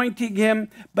and anointing him.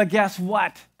 But guess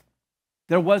what?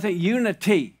 There wasn't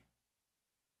unity.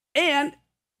 And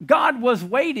God was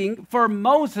waiting for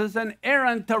Moses and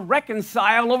Aaron to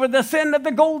reconcile over the sin of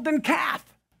the golden calf.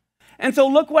 And so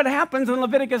look what happens in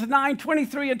Leviticus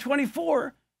 9:23 and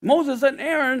 24. Moses and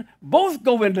Aaron both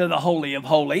go into the Holy of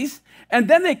Holies, and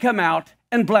then they come out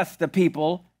and bless the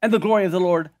people, and the glory of the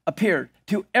Lord appeared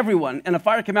to everyone. And a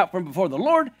fire came out from before the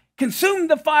Lord,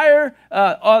 consumed the fire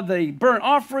of the burnt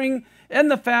offering and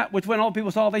the fat, which when all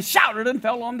people saw, they shouted and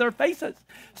fell on their faces.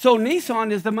 So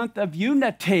Nisan is the month of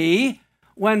unity,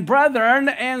 when brethren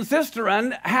and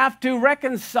sisterin have to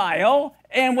reconcile,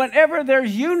 and whenever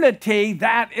there's unity,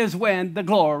 that is when the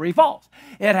glory falls.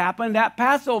 It happened at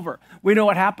Passover. We know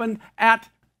it happened at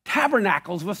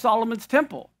Tabernacles with Solomon's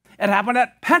temple. It happened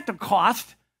at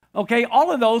Pentecost. Okay,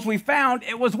 all of those we found,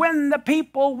 it was when the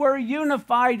people were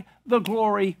unified, the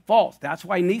glory falls. That's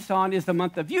why Nisan is the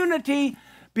month of unity,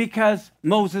 because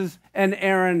Moses and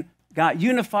Aaron got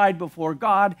unified before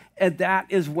God, and that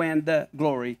is when the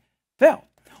glory fell.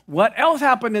 What else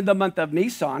happened in the month of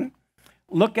Nisan?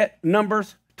 Look at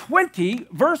Numbers 20,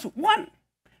 verse 1.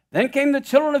 Then came the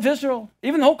children of Israel,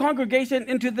 even the whole congregation,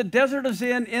 into the desert of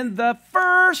Zin in the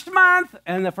first month.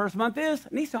 And the first month is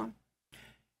Nisan.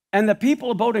 And the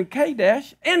people abode in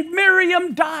Kadesh, and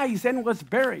Miriam dies and was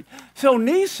buried. So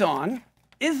Nisan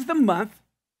is the month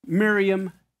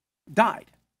Miriam died.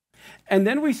 And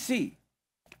then we see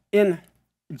in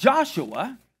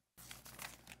Joshua,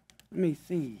 let me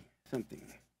see something.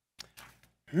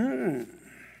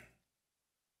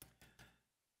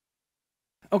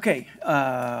 Okay,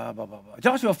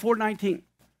 Joshua 4:19.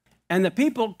 And the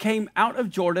people came out of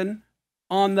Jordan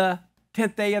on the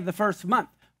 10th day of the first month.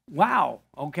 Wow,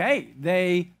 okay,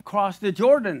 they crossed the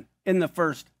Jordan in the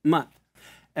first month.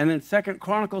 And then 2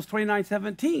 Chronicles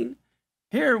 29:17,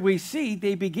 here we see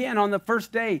they began on the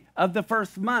first day of the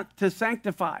first month to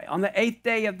sanctify. On the 8th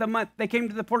day of the month, they came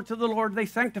to the porch of the Lord. They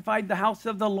sanctified the house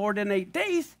of the Lord in 8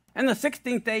 days. And the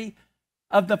 16th day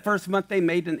of the first month, they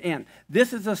made an end.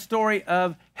 This is a story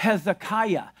of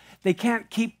Hezekiah. They can't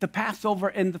keep the Passover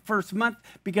in the first month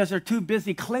because they're too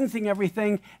busy cleansing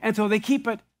everything. And so they keep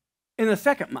it in the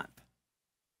second month.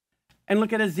 And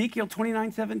look at Ezekiel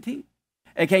 29:17.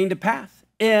 It came to pass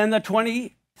in the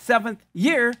 27th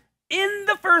year, in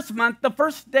the first month, the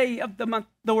first day of the month,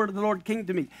 the word of the Lord came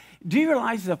to me. Do you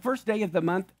realize the first day of the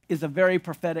month is a very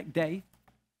prophetic day?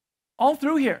 All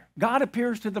through here, God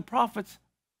appears to the prophets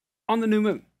on the new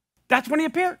moon. That's when he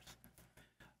appears.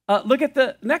 Look at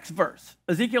the next verse,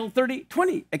 Ezekiel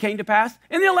 30:20. It came to pass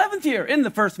in the 11th year, in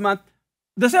the first month,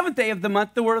 the 7th day of the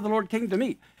month, the word of the Lord came to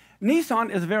me. Nisan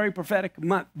is a very prophetic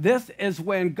month. This is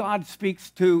when God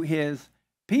speaks to his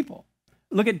people.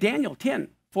 Look at Daniel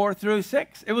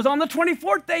 10:4-6. It was on the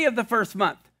 24th day of the first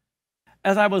month.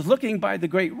 As I was looking by the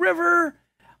great river,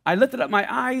 I lifted up my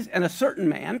eyes, and a certain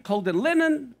man, clothed in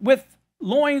linen, with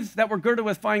loins that were girded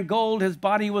with fine gold. His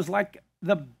body was like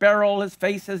the beryl, his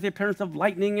face as the appearance of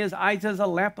lightning, his eyes as a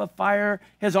lamp of fire,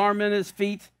 his arm and his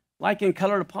feet like in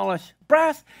color to polish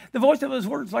brass. The voice of his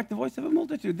words like the voice of a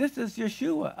multitude. This is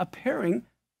Yeshua appearing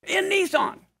in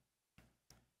Nisan.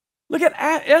 Look at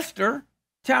Esther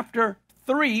chapter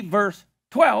 3, verse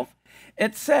 12.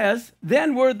 It says,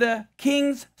 then were the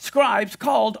king's scribes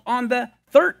called on the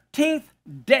 13th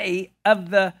day of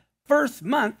the first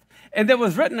month, and there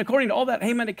was written according to all that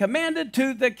Haman had commanded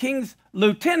to the king's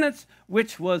lieutenants,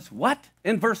 which was what?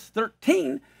 In verse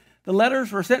 13, the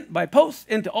letters were sent by post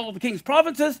into all the king's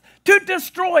provinces to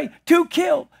destroy, to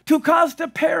kill, to cause to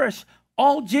perish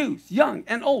all Jews, young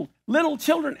and old, little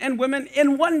children and women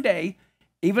in one day,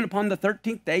 even upon the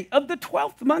 13th day of the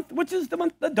 12th month, which is the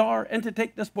month of Adar, and to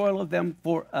take the spoil of them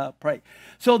for a prey.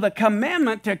 So the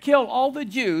commandment to kill all the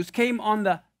Jews came on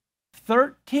the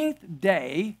 13th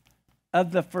day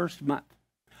of the first month.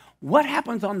 What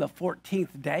happens on the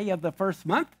 14th day of the first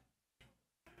month?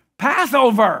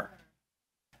 Passover.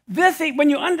 When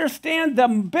you understand the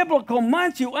biblical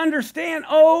months, you understand,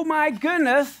 oh my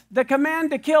goodness, the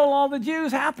command to kill all the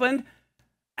Jews happened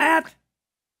at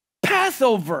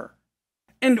Passover.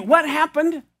 And what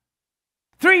happened?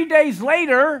 3 days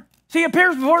later, he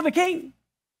appears before the king.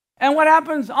 And what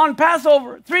happens on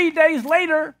Passover? 3 days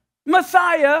later,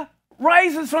 Messiah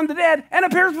rises from the dead and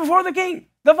appears before the king,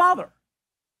 the Father.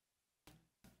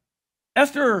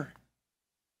 Esther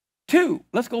 2,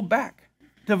 let's go back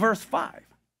to verse 5.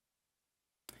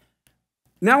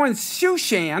 Now in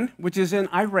Shushan, which is in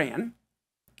Iran,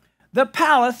 the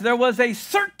palace, there was a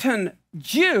certain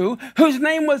Jew whose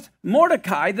name was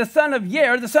Mordecai, the son of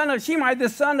Yair, the son of Shimei, the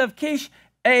son of Kish,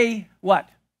 a what?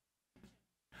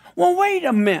 Well, wait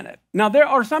a minute. Now, there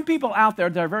are some people out there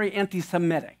that are very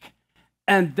anti-Semitic,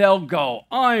 and they'll go,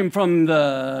 I'm from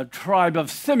the tribe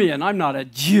of Simeon. I'm not a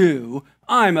Jew.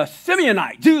 I'm a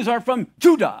Simeonite. Jews are from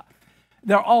Judah.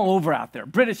 They're all over out there.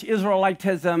 British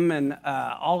Israelitism and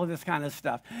all of this kind of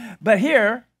stuff. But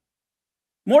here,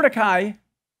 Mordecai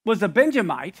was a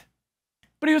Benjamite,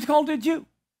 but he was called a Jew.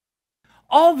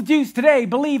 All the Jews today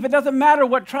believe it doesn't matter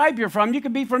what tribe you're from. You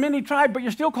can be from any tribe, but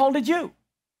you're still called a Jew.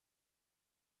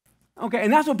 Okay,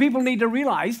 and that's what people need to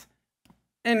realize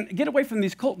and get away from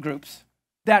these cult groups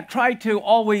that try to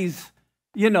always,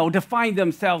 define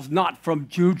themselves not from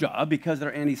Judah because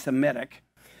they're anti-Semitic.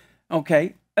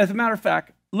 Okay, as a matter of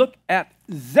fact, look at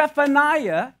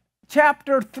Zephaniah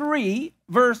chapter 3,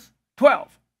 verse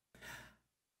 12.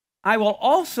 I will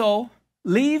also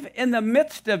leave in the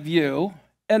midst of you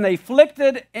an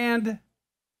afflicted and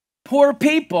poor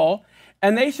people,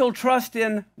 and they shall trust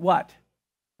in what?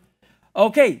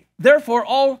 Okay, therefore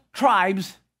all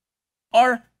tribes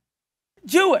are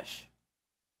Jewish.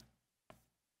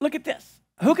 Look at this.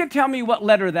 Who can tell me what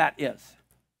letter that is?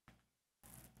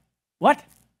 What?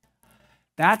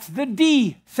 That's the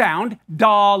D sound,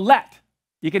 Dalet.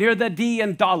 You can hear the D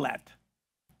in Dalet.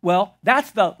 Well,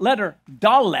 that's the letter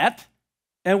Dalet.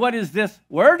 And what is this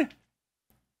word?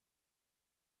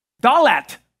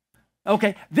 Dalet.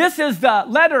 Okay, this is the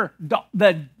letter,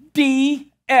 the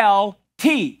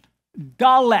D-L-T.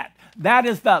 Dalet. That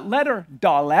is the letter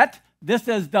Dalet. This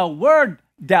is the word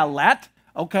Dalet.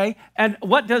 Okay, and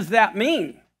what does that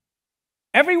mean?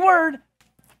 Every word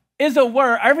is a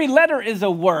word. Every letter is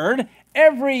a word.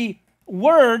 Every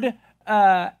word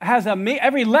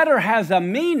every letter has a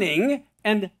meaning,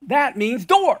 and that means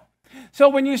door. So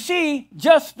when you see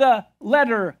just the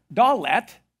letter Dalet,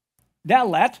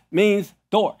 Dalet means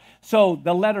door. So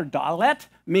the letter Dalet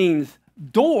means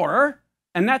door,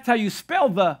 and that's how you spell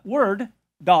the word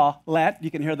Dalet.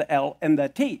 You can hear the L and the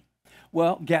T.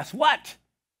 Well, guess what?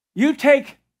 You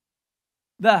take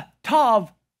the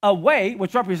Tav away,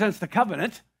 which represents the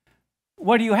covenant.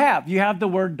 What do you have? You have the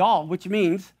word Dal, which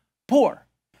means poor,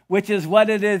 which is what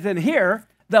it is in here.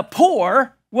 The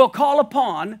poor will call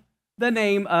upon the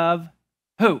name of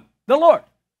who? The Lord,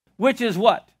 which is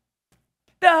what?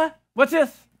 What's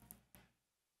this?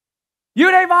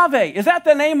 Yud-Heh-Vav-Heh. Is that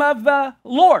the name of the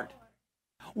Lord?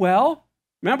 Well,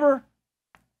 remember,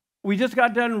 we just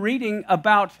got done reading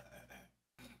about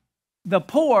the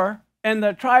poor and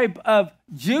the tribe of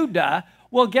Judah.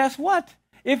 Well, guess what?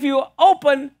 If you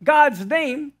open God's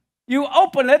name, you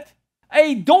open it,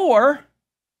 a door,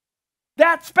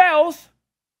 that spells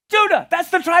Judah.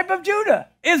 That's the tribe of Judah,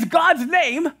 is God's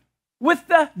name with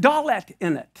the Dalet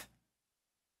in it.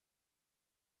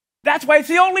 That's why it's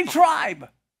the only tribe.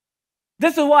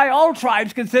 This is why all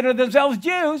tribes consider themselves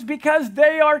Jews, because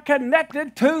they are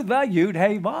connected to the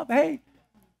Yud-Heh-Vav-Heh.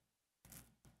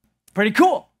 Pretty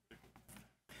cool.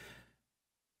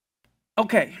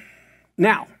 Okay,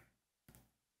 now,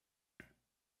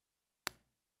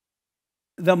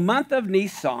 the month of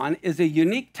Nisan is a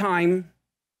unique time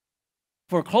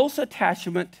for close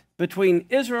attachment between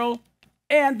Israel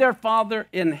and their Father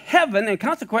in heaven, and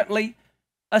consequently,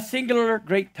 a singular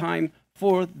great time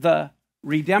for the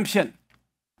redemption.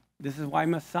 This is why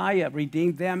Messiah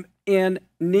redeemed them in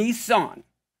Nisan.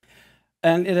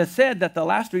 And it is said that the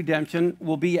last redemption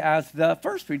will be as the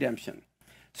first redemption.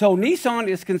 So Nisan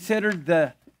is considered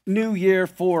the new year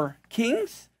for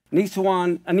kings.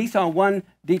 Nisan 1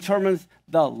 determines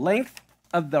the length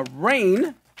of the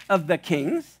reign of the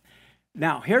kings.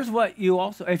 Now, here's what you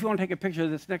also, if you want to take a picture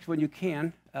of this next one, you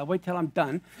can. Wait till I'm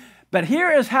done. But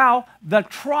here is how the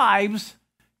tribes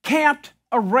camped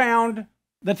around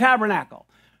the tabernacle.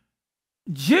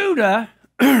 Judah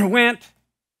went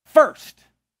first,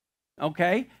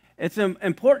 okay? It's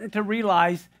important to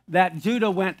realize that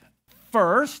Judah went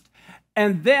first,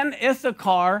 and then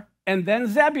Issachar, and then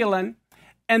Zebulun,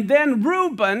 and then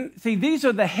Reuben. See, these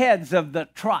are the heads of the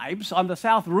tribes. On the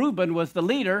south, Reuben was the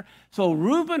leader. So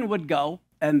Reuben would go,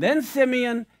 and then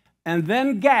Simeon, and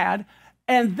then Gad,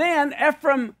 and then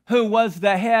Ephraim, who was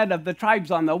the head of the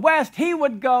tribes on the west, he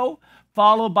would go,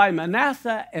 followed by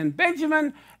Manasseh and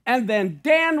Benjamin, and then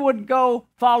Dan would go,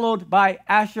 followed by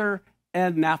Asher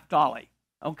and Naphtali.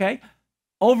 Okay?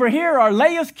 Over here are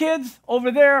Leah's kids.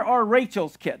 Over there are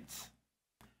Rachel's kids.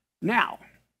 Now,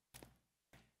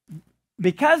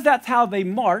 because that's how they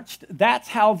marched, that's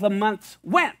how the months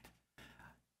went.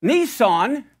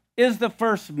 Nisan is the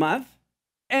first month,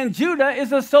 and Judah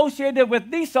is associated with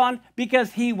Nisan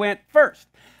because he went first.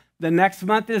 The next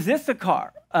month is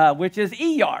Issachar, which is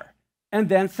Iyar, and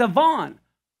then Sivan,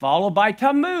 followed by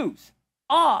Tammuz,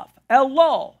 Av,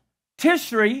 Elul,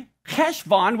 Tishri,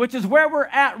 Cheshvan, which is where we're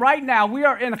at right now. We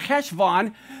are in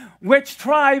Cheshvan, which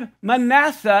tribe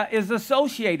Manasseh is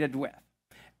associated with.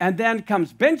 And then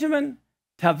comes Benjamin,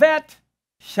 Tevet,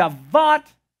 Shavat,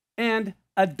 and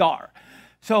Adar.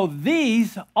 So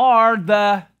these are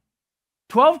the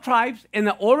 12 tribes in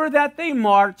the order that they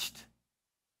marched,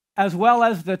 as well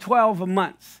as the 12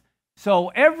 months. So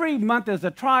every month is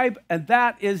a tribe, and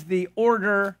that is the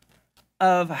order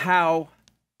of how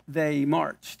they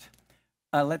marched.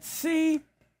 Let's see.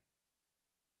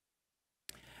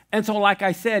 And so, like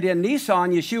I said, in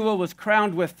Nisan, Yeshua was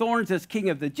crowned with thorns as King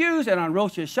of the Jews, and on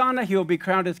Rosh Hashanah, he will be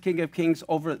crowned as King of Kings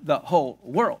over the whole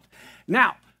world.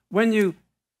 Now, when you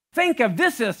think of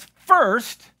this as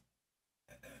first,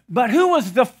 but who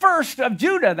was the first of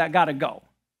Judah that got to go?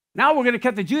 Now we're going to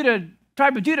cut the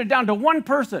tribe of Judah down to one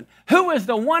person. Who is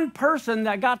the one person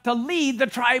that got to lead the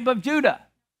tribe of Judah?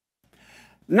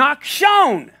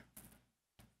 Nachshon.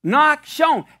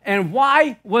 Nachshon. And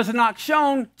why was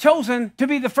Nachshon chosen to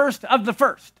be the first of the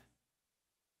first?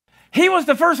 He was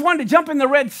the first one to jump in the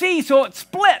Red Sea, so it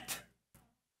split.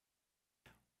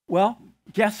 Well,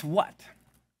 guess what?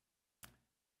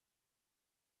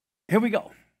 Here we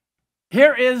go.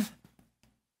 Here is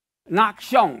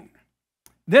Nachshon.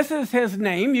 This is his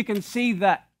name. You can see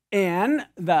the N,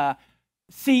 the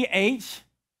CH,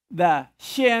 the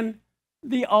Shin,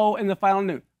 the O, and the final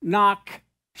Nun.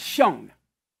 Nachshon.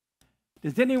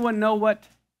 Does anyone know what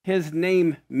his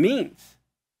name means?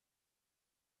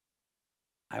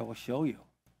 I will show you.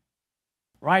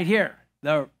 Right here.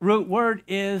 The root word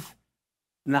is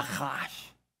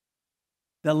Nachash.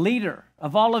 The leader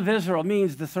of all of Israel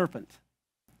means the serpent.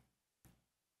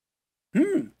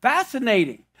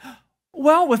 Fascinating.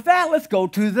 Well, with that, let's go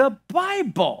to the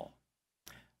Bible.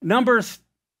 Numbers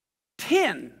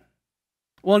 10.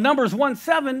 Well, Numbers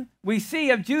 1:7, we see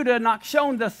of Judah,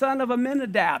 Nachshon, the son of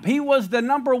Amminadab. He was the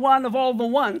number one of all the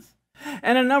ones.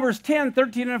 And in Numbers 10,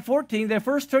 13, and 14, they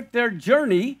first took their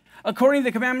journey according to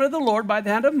the commandment of the Lord by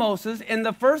the hand of Moses. In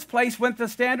the first place went the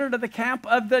standard of the camp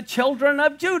of the children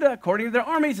of Judah, according to their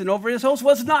armies, and over his host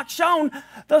was Nachshon,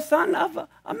 the son of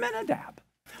Amminadab.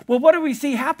 Well, what do we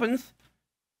see happens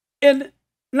in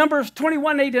Numbers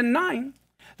 21, 8, and 9?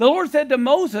 The Lord said to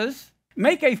Moses,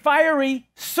 make a fiery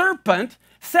serpent,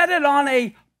 set it on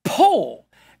a pole,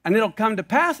 and it'll come to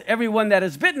pass, everyone that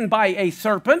is bitten by a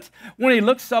serpent, when he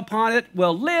looks upon it,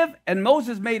 will live. And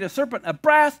Moses made a serpent of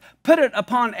brass, put it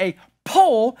upon a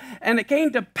pole, and it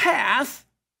came to pass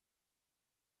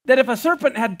that if a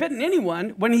serpent had bitten anyone,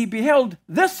 when he beheld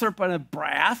this serpent of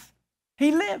brass,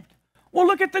 he lived. Well,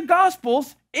 look at the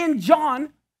Gospels in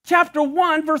John chapter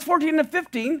 1, verse 14 and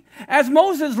 15. As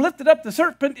Moses lifted up the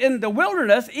serpent in the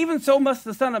wilderness, even so must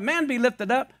the Son of Man be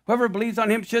lifted up. Whoever believes on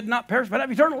him should not perish, but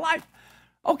have eternal life.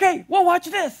 Okay, well, watch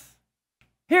this.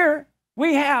 Here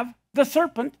we have the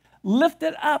serpent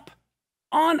lifted up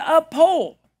on a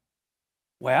pole.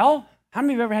 Well, how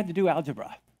many of you ever had to do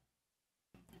algebra?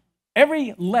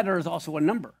 Every letter is also a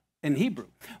number in Hebrew.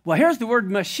 Well, here's the word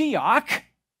Mashiach,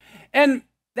 and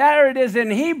there it is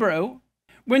in Hebrew.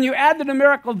 When you add the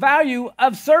numerical value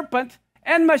of serpent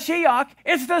and Mashiach,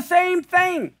 it's the same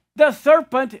thing. The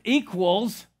serpent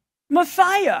equals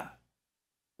Messiah,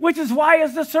 which is why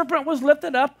as the serpent was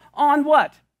lifted up on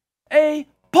what? A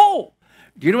pole.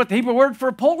 Do you know what the Hebrew word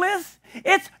for pole is?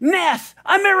 It's nes,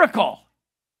 a miracle.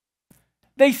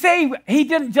 They say he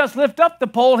didn't just lift up the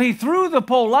pole, he threw the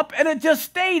pole up and it just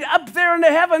stayed up there in the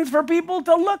heavens for people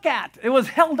to look at. It was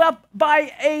held up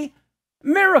by a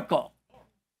miracle.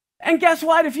 And guess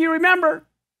what? If you remember,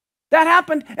 that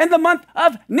happened in the month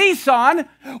of Nisan,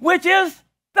 which is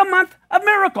the month of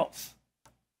miracles.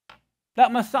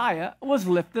 That Messiah was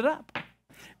lifted up.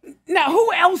 Now,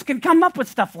 who else can come up with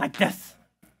stuff like this?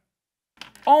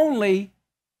 Only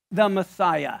the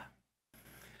Messiah.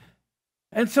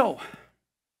 And so,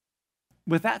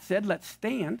 with that said, let's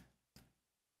stand.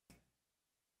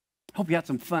 Hope you had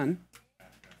some fun.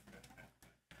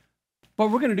 But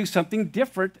we're going to do something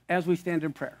different as we stand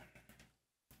in prayer.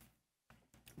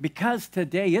 Because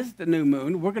today is the new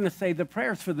moon, we're going to say the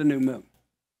prayers for the new moon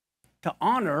to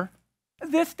honor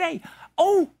this day.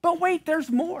 Oh, but wait, there's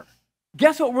more.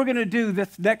 Guess what we're going to do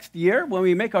this next year when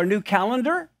we make our new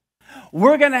calendar?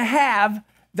 We're going to have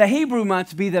the Hebrew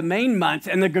months be the main months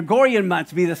and the Gregorian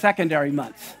months be the secondary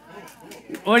months.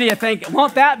 What do you think?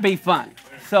 Won't that be fun?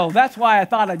 So that's why I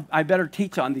thought I better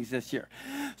teach on these this year.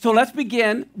 So let's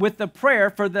begin with the prayer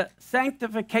for the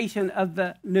sanctification of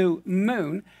the new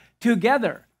moon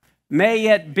together. May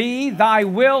it be thy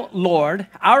will, Lord,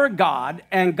 our God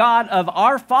and God of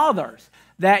our fathers,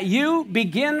 that you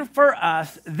begin for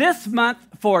us this month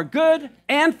for good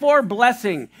and for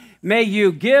blessing. May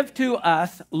you give to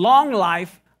us long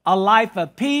life, a life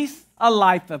of peace, a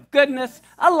life of goodness,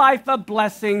 a life of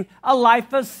blessing, a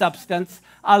life of substance,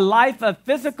 a life of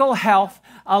physical health,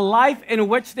 a life in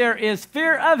which there is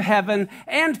fear of heaven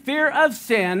and fear of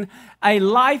sin, a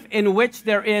life in which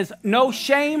there is no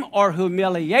shame or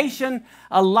humiliation,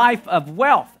 a life of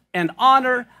wealth and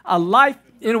honor, a life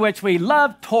in which we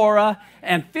love Torah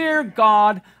and fear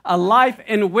God, a life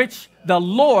in which the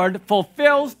Lord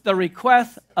fulfills the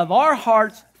requests of our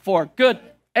hearts for good.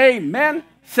 Amen.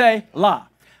 Selah.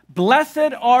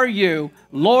 Blessed are you,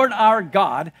 Lord our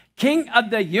God, King of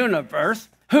the universe,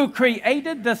 who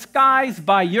created the skies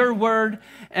by your word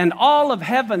and all of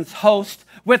heaven's host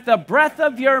with the breath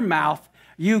of your mouth.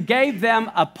 You gave them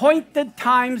appointed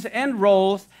times and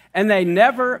roles, and they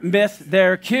never miss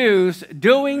their cues,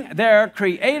 doing their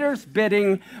Creator's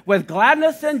bidding with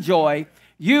gladness and joy.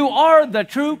 You are the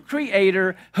true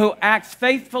Creator who acts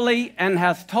faithfully and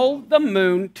has told the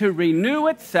moon to renew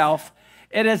itself.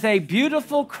 It is a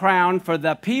beautiful crown for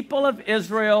the people of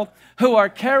Israel who are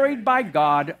carried by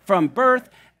God from birth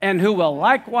and who will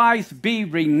likewise be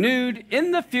renewed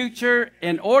in the future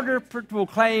in order to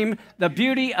proclaim the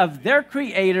beauty of their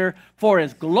Creator for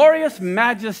his glorious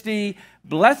majesty.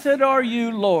 Blessed are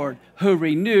you, Lord, who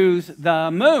renews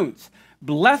the moons.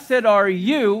 Blessed are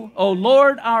you, O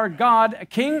Lord our God,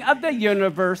 King of the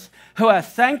universe, who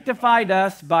has sanctified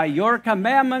us by your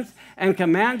commandments and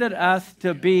commanded us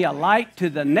to be a light to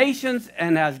the nations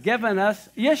and has given us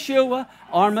Yeshua,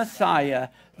 our Messiah,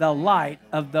 the light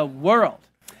of the world.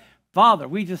 Father,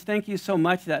 we just thank you so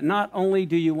much that not only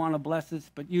do you want to bless us,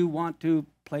 but you want to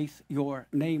place your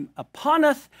name upon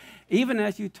us, even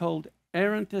as you told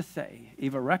Aaron to say,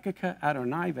 Ivarekaka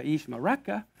Adonai Va'ish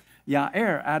Mareka,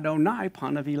 Yair Adonai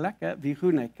Panavileka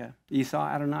Vihuneka, Esau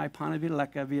Adonai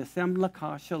Panavileka Viasem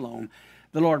Laka Shalom.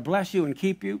 The Lord bless you and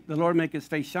keep you. The Lord make his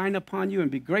face shine upon you and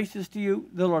be gracious to you.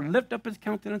 The Lord lift up his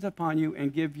countenance upon you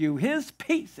and give you his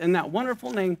peace in that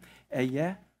wonderful name.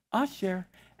 Eyeh Asher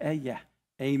Eyeh.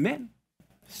 Amen.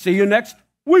 See you next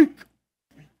week.